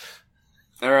best.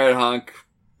 All right, Honk.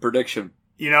 Prediction.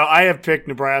 I have picked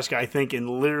Nebraska, I think, in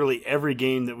literally every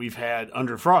game that we've had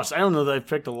under Frost. I don't know that I've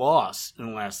picked a loss in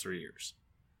the last 3 years.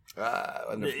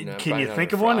 Can you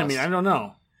think of one? I mean, I don't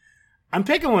know. I'm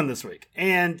picking one this week.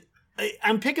 And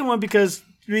I'm picking one because,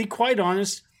 to be quite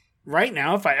honest, right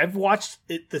now, if I've watched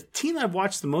it, the team I've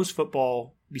watched the most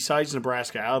football besides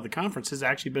Nebraska out of the conference has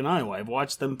actually been Iowa. I've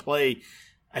watched them play,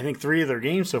 I think, 3 of their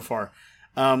games so far.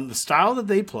 The style that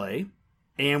they play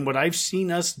and what I've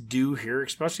seen us do here,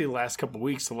 especially the last couple of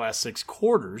weeks, the last 6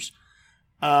 quarters,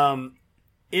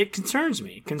 it concerns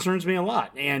me. It concerns me a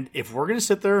lot. And if we're going to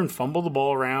sit there and fumble the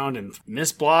ball around and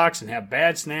miss blocks and have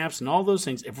bad snaps and all those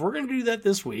things, if we're going to do that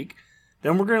this week,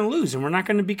 then we're going to lose and we're not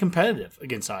going to be competitive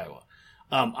against Iowa.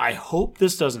 I hope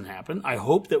this doesn't happen. I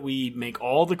hope that we make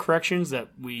all the corrections that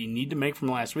we need to make from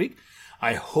last week.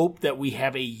 I hope that we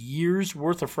have a year's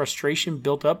worth of frustration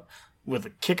built up with the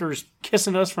kickers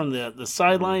kissing us from the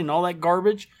sideline and all that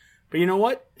garbage. But you know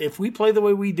what? If we play the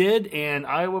way we did and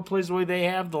Iowa plays the way they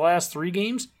have the last 3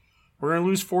 games, we're going to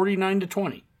lose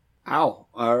 49-20. Ow.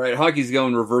 All right. Hockey's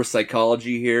going reverse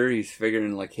psychology here. He's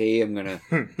figuring hey, I'm going to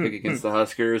pick against the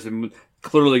Huskers and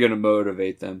clearly going to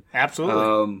motivate them.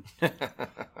 Absolutely.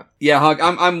 Yeah, Hawk,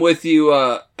 I'm with you.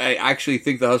 I actually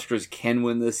think the Huskers can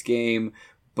win this game,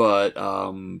 but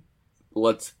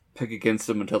let's pick against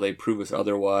them until they prove us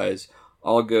otherwise.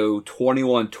 I'll go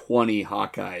 21-20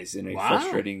 Hawkeyes in a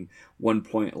frustrating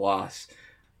 1-point loss.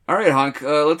 All right, Honk,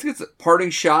 let's get some parting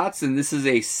shots, and this is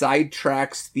a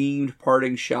Sidetracks themed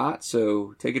parting shot,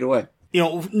 so take it away.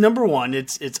 Number one,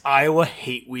 it's Iowa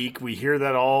Hate Week. We hear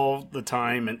that all the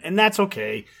time, and that's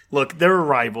okay. Look, they're a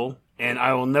rival, and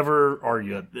I will never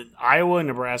argue it. Iowa and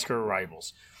Nebraska are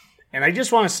rivals. And I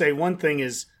just want to say one thing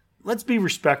is, let's be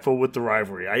respectful with the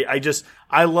rivalry.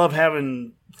 I love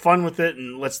having fun with it,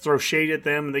 and let's throw shade at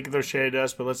them, and they can throw shade at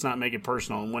us, but let's not make it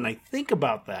personal. And when I think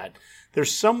about that,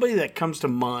 there's somebody that comes to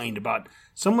mind about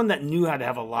someone that knew how to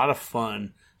have a lot of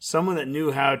fun, someone that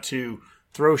knew how to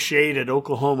throw shade at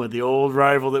Oklahoma, the old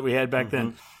rival that we had back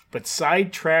then. But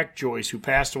Sidetrack Joyce, who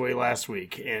passed away last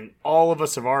week, and all of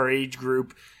us of our age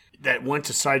group that went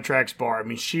to Sidetrack's bar, I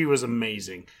mean, she was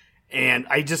amazing. And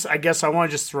I guess I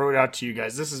want to just throw it out to you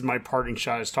guys. This is my parting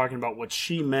shot. I was talking about what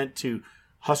she meant to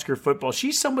Husker football.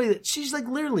 She's somebody that she's like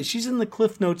literally, she's in the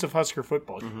cliff notes of Husker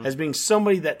football as being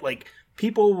somebody that like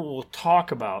people will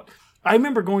talk about. I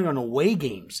remember going on away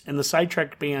games, and the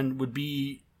Sidetrack band would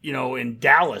be, in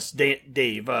Dallas,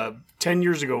 Dave, 10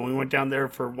 years ago when we went down there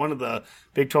for one of the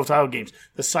Big 12 title games.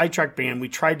 The Sidetrack band, we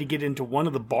tried to get into one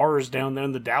of the bars down there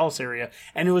in the Dallas area,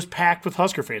 and it was packed with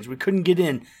Husker fans. We couldn't get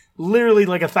in, literally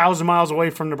like 1,000 miles away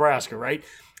from Nebraska, right?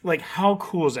 Like, how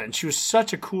cool is that? And she was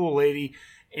such a cool lady.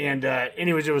 And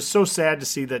anyways, it was so sad to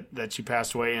see that she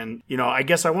passed away. And, I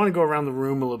guess I want to go around the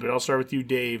room a little bit. I'll start with you,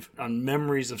 Dave, on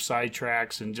memories of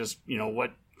Sidetracks and just,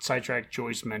 what Sidetrack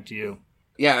Joyce meant to you.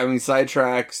 Yeah, I mean,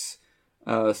 Sidetracks,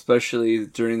 especially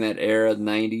during that era, the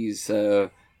 90s,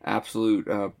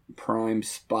 absolute prime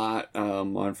spot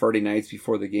on Friday nights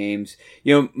before the games.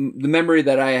 The memory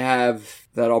that I have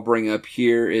that I'll bring up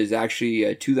here is actually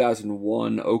a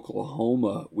 2001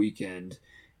 Oklahoma weekend.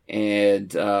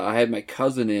 And I had my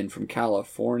cousin in from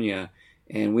California,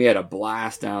 and we had a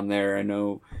blast down there. I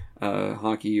know,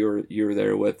 Honky, you were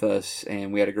there with us,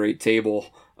 and we had a great table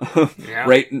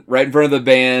right in front of the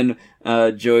band.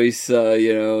 Joyce,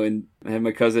 and I had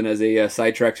my cousin as a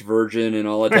Sidetracks virgin and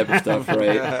all that type of stuff,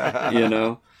 right?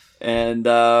 And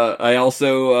I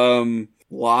also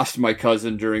lost my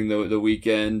cousin during the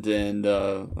weekend and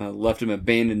left him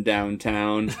abandoned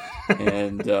downtown.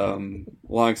 And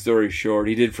long story short,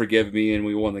 he did forgive me and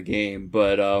we won the game.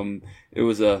 But it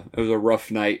was a rough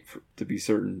night to be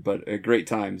certain, but great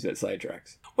times at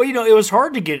Sidetracks. Well, it was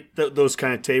hard to get those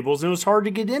kind of tables, and it was hard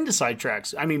to get into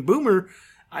Sidetracks. I mean, Boomer,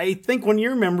 I think one of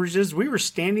your memories is we were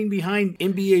standing behind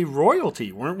NBA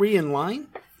royalty, weren't we, in line?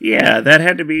 Yeah, that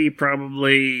had to be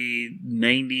probably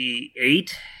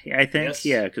 98, I think. Yes.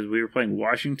 Yeah, because we were playing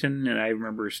Washington, and I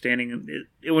remember standing.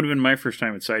 It would have been my first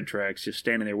time at Sidetracks, just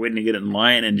standing there waiting to get in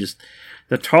line, and just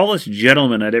the tallest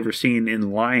gentleman I'd ever seen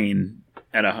in line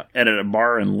at a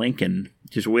bar in Lincoln,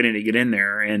 just waiting to get in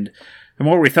there. And the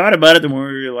more we thought about it, the more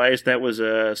we realized that was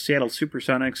Seattle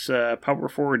Supersonics power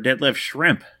forward Detlef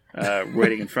Schrempf.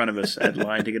 Waiting in front of us at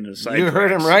line to get into the Sidetracks. You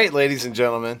heard him right, ladies and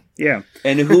gentlemen. Yeah.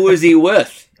 And who was he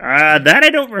with? That I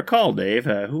don't recall, Dave.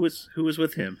 Who was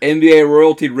with him? NBA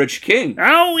royalty Rich King.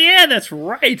 Oh, yeah, that's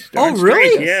right. Oh,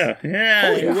 really?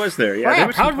 Yeah, he was there.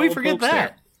 Yeah, how did we forget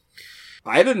that?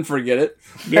 There. I didn't forget it.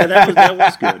 Yeah, that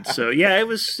was good. So, yeah, it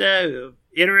was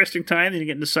interesting time. Then you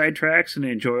get into Sidetracks and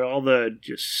enjoy all the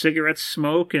just cigarette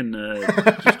smoke and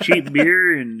just cheap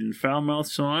beer and foul-mouthed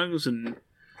songs, and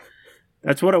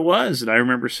that's what it was. And I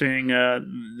remember seeing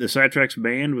the Sidetracks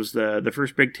band was the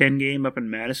first Big Ten game up in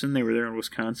Madison. They were there in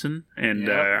Wisconsin. And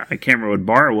I can't remember what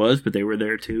bar it was, but they were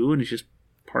there too. And it's just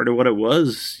part of what it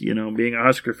was. Being a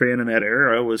Husker fan in that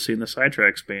era was seeing the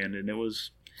Sidetracks band. And it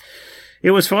was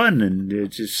fun. And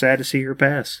it's just sad to see her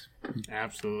pass.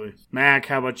 Absolutely. Mac,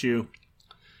 how about you?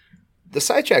 The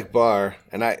Sidetrack bar,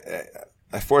 and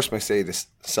I forced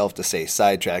myself to say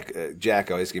Sidetrack.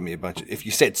 Jack always gave me a bunch of, if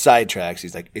you said Sidetracks,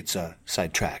 he's like, it's a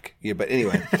sidetrack. Yeah, but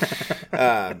anyway.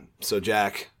 So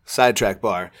Jack, Sidetrack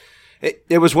bar.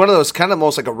 It was one of those kind of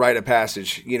almost like a rite of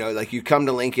passage. Like you come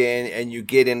to Lincoln and you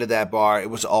get into that bar. It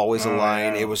was always a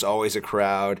line. Yeah. It was always a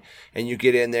crowd. And you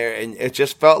get in there and it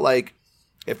just felt like,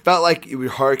 you were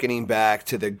hearkening back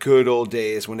to the good old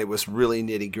days when it was really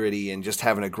nitty gritty and just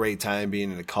having a great time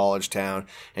being in a college town.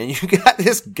 And you got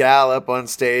this gal up on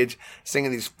stage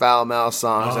singing these foul mouth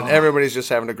songs, and everybody's just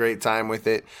having a great time with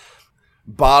it.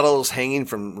 Bottles hanging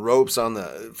from ropes from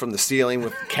the ceiling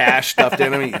with cash stuffed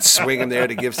in them. You'd swing them there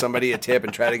to give somebody a tip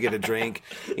and try to get a drink.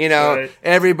 Right.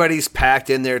 Everybody's packed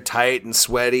in there tight and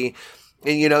sweaty.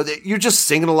 And, you're just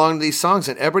singing along to these songs,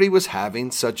 and everybody was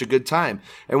having such a good time.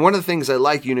 And one of the things I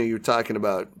like, you were talking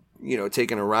about,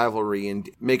 taking a rivalry and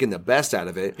making the best out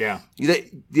of it. Yeah.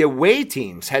 The away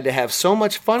teams had to have so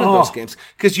much fun in those games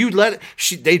because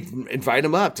they'd invite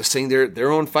them up to sing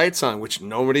their own fight song, which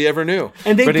nobody ever knew.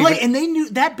 And they knew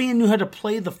that band knew how to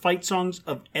play the fight songs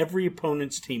of every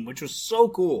opponent's team, which was so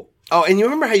cool. Oh, and you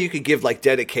remember how you could give like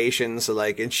dedications,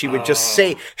 and she would just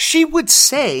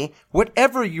say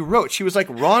whatever you wrote. She was like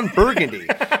Ron Burgundy.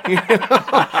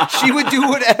 She would do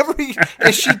whatever,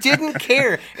 and she didn't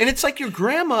care. And it's like your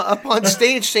grandma up on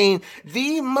stage saying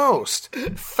the most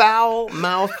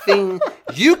foul-mouthed thing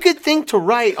you could think to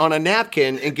write on a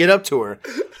napkin and get up to her.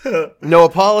 No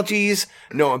apologies,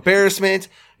 no embarrassment,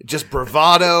 just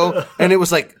bravado. And it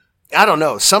was like, I don't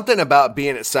know, something about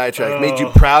being at Sidetrack made you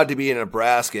proud to be in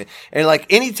Nebraska. And like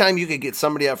anytime you could get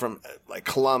somebody out from like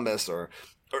Columbus or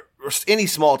any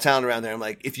small town around there, I'm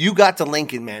like, if you got to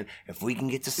Lincoln, man, if we can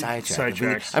get to Sidetrack.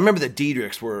 I remember the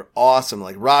Diedrichs were awesome.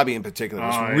 Like Robbie in particular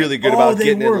was really good about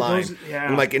getting in line.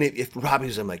 And like, and if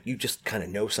Robbie's, I'm like, you just kind of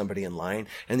know somebody in line.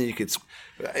 And then you could,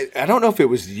 I don't know if it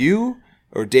was you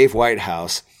or Dave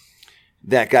Whitehouse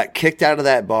that got kicked out of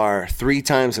that bar 3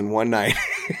 times in one night.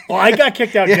 Well, I got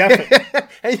kicked out definitely.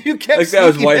 And you kept that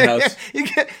was Whitehouse.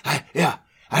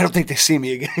 I don't think they see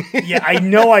me again. Yeah, I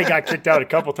know I got kicked out a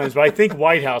couple times, but I think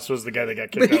Whitehouse was the guy that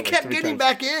got kicked out. But he kept getting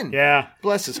back in. Yeah.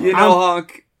 Bless his heart. You know,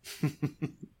 Honk,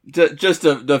 just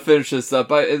to finish this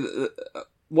up,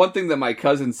 one thing that my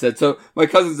cousin said, so my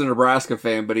cousin's a Nebraska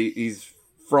fan, but he's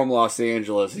from Los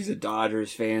Angeles. He's a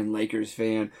Dodgers fan, Lakers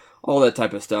fan, all that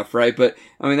type of stuff, right? But,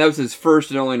 I mean, that was his first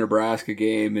and only Nebraska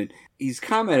game, and he's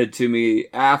commented to me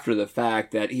after the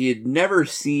fact that he had never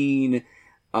seen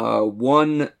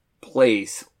one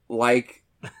place like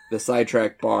the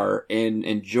Sidetrack Bar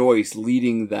and Joyce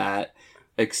leading that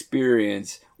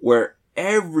experience where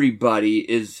everybody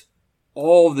is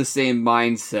all of the same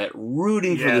mindset,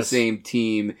 rooting for the same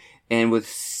team, and with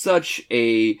such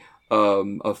a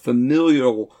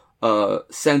familial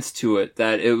sense to it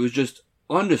that it was just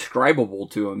undescribable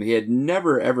to him. He had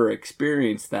never ever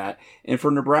experienced that. And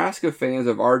for Nebraska fans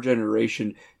of our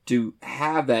generation to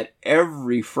have that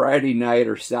every Friday night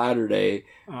or Saturday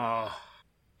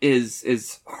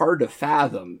is hard to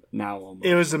fathom now. Almost.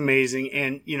 It was amazing.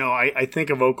 And, I think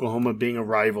of Oklahoma being a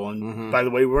rival. And by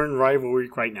the way, we're in rivalry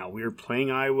right now. We are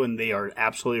playing Iowa, and they are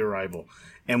absolutely a rival.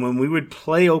 And when we would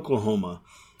play Oklahoma,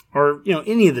 or,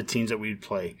 any of the teams that we'd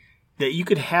play, that you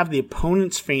could have the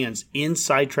opponent's fans in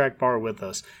Sidetrack Bar with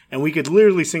us, and we could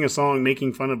literally sing a song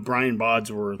making fun of Brian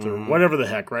Bodsworth or whatever the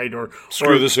heck, right? Or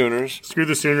Screw the Sooners. Screw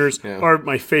the Sooners. Yeah. Or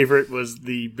my favorite was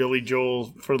the Billy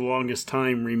Joel For the Longest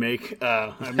Time remake.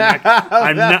 I'm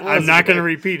not going to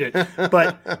repeat it,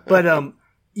 but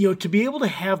to be able to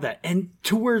have that, and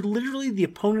to where literally the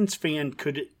opponent's fan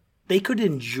could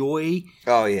enjoy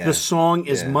the song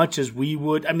as much as we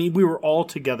would. I mean, we were all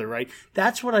together, right?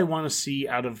 That's what I want to see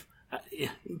out of.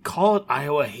 Call it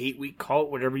Iowa Hate Week, call it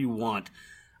whatever you want.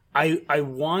 I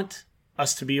want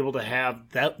us to be able to have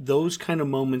those kind of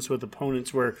moments with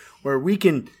opponents where we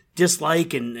can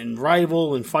dislike and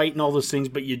rival and fight and all those things,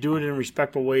 but you do it in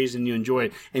respectful ways and you enjoy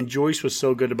it. And Joyce was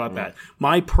so good about that.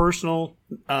 My personal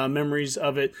memories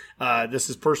of it, this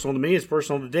is personal to me, it's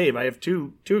personal to Dave. I have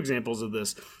two examples of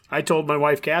this. I told my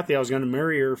wife, Kathy, I was going to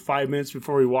marry her 5 minutes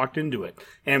before we walked into it.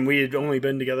 And we had only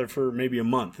been together for maybe a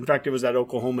month. In fact, it was at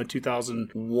Oklahoma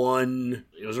 2001.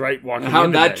 It was right walking into it.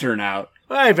 How'd that turn out?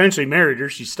 Well, I eventually married her.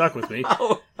 She stuck with me.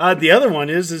 The other one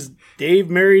is Dave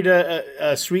married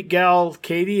a sweet gal,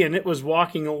 Katie, and it was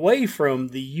walking away from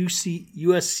the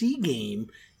USC game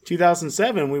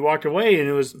 2007. We walked away, and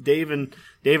it was Dave and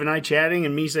I chatting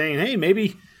and me saying, hey,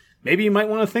 maybe you might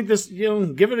want to think this,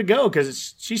 give it a go,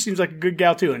 because she seems like a good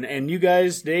gal too. And you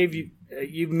guys, Dave,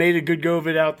 you've made a good go of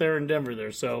it out there in Denver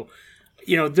there. So,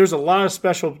 there's a lot of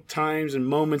special times and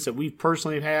moments that we've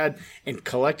personally had and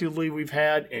collectively we've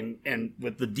had, and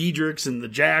with the Diedrichs and the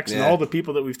Jacks and all the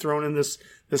people that we've thrown in this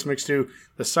mix too.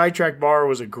 The Sidetrack Bar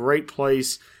was a great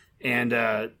place.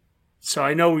 And so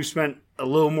I know we've spent a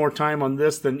little more time on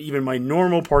this than even my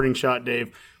normal parting shot,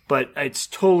 Dave. But it's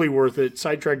totally worth it.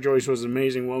 Sidetrack Joyce was an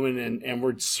amazing woman, and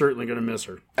we're certainly going to miss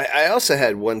her. I also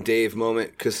had one Dave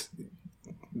moment, because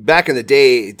back in the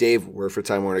day, Dave worked for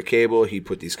Time Warner Cable. He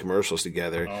put these commercials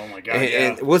together. Oh, my God,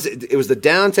 and it was the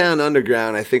Downtown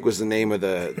Underground, I think was the name of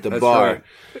the bar. Right.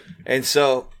 And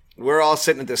so we're all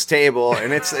sitting at this table,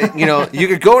 and it's, you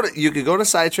could go to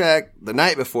Sidetrack the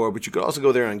night before, but you could also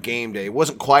go there on game day. It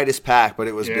wasn't quite as packed, but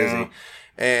it was busy.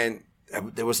 And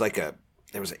there was an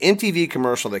MTV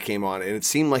commercial that came on, and it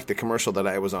seemed like the commercial that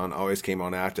I was on always came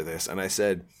on after this. And I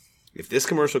said, if this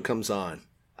commercial comes on,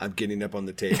 I'm getting up on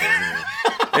the table.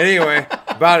 Anyway,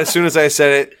 about as soon as I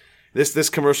said it, this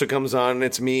commercial comes on and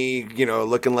it's me,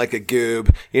 looking like a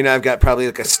goob. I've got probably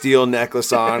like a steel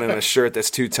necklace on and a shirt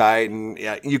that's too tight, and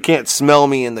you can't smell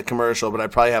me in the commercial, but I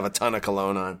probably have a ton of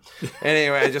cologne on.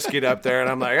 Anyway, I just get up there and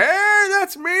I'm like, hey,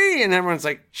 that's me. And everyone's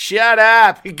like, shut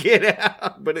up, get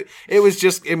out. But it was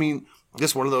just,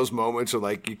 just one of those moments where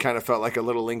like you kind of felt like a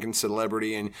little Lincoln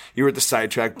celebrity, and you were at the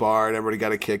sidetrack bar and everybody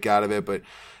got a kick out of it. But,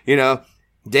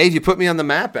 Dave, you put me on the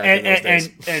map back in those days.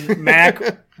 And Mac,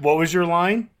 what was your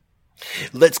line?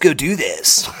 Let's go do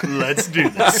this. Let's do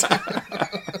this.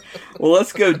 Well,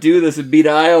 let's go do this and beat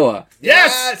Iowa.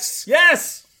 Yes!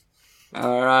 Yes!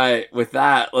 All right. With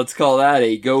that, let's call that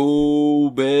a Go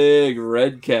Big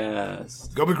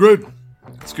Redcast. Go Big Red.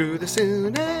 Screw the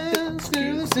Sooners.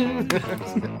 Screw the Sooners.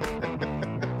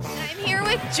 I'm here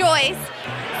with Joyce.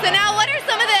 So now what are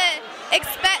some of the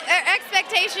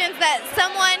expectations that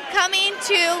someone coming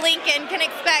to Lincoln can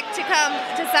expect to come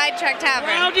to Sidetrack Tavern?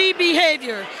 Rowdy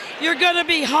behavior. You're going to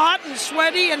be hot and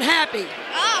sweaty and happy.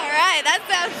 All right, that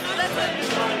sounds...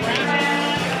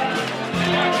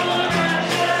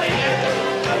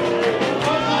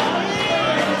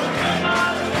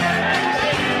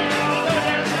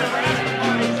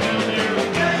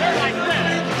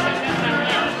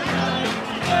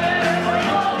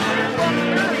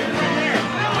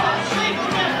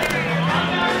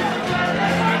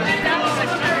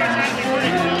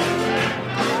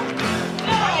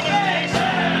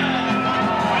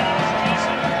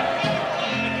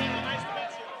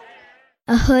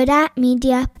 A Huda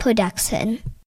Media Production.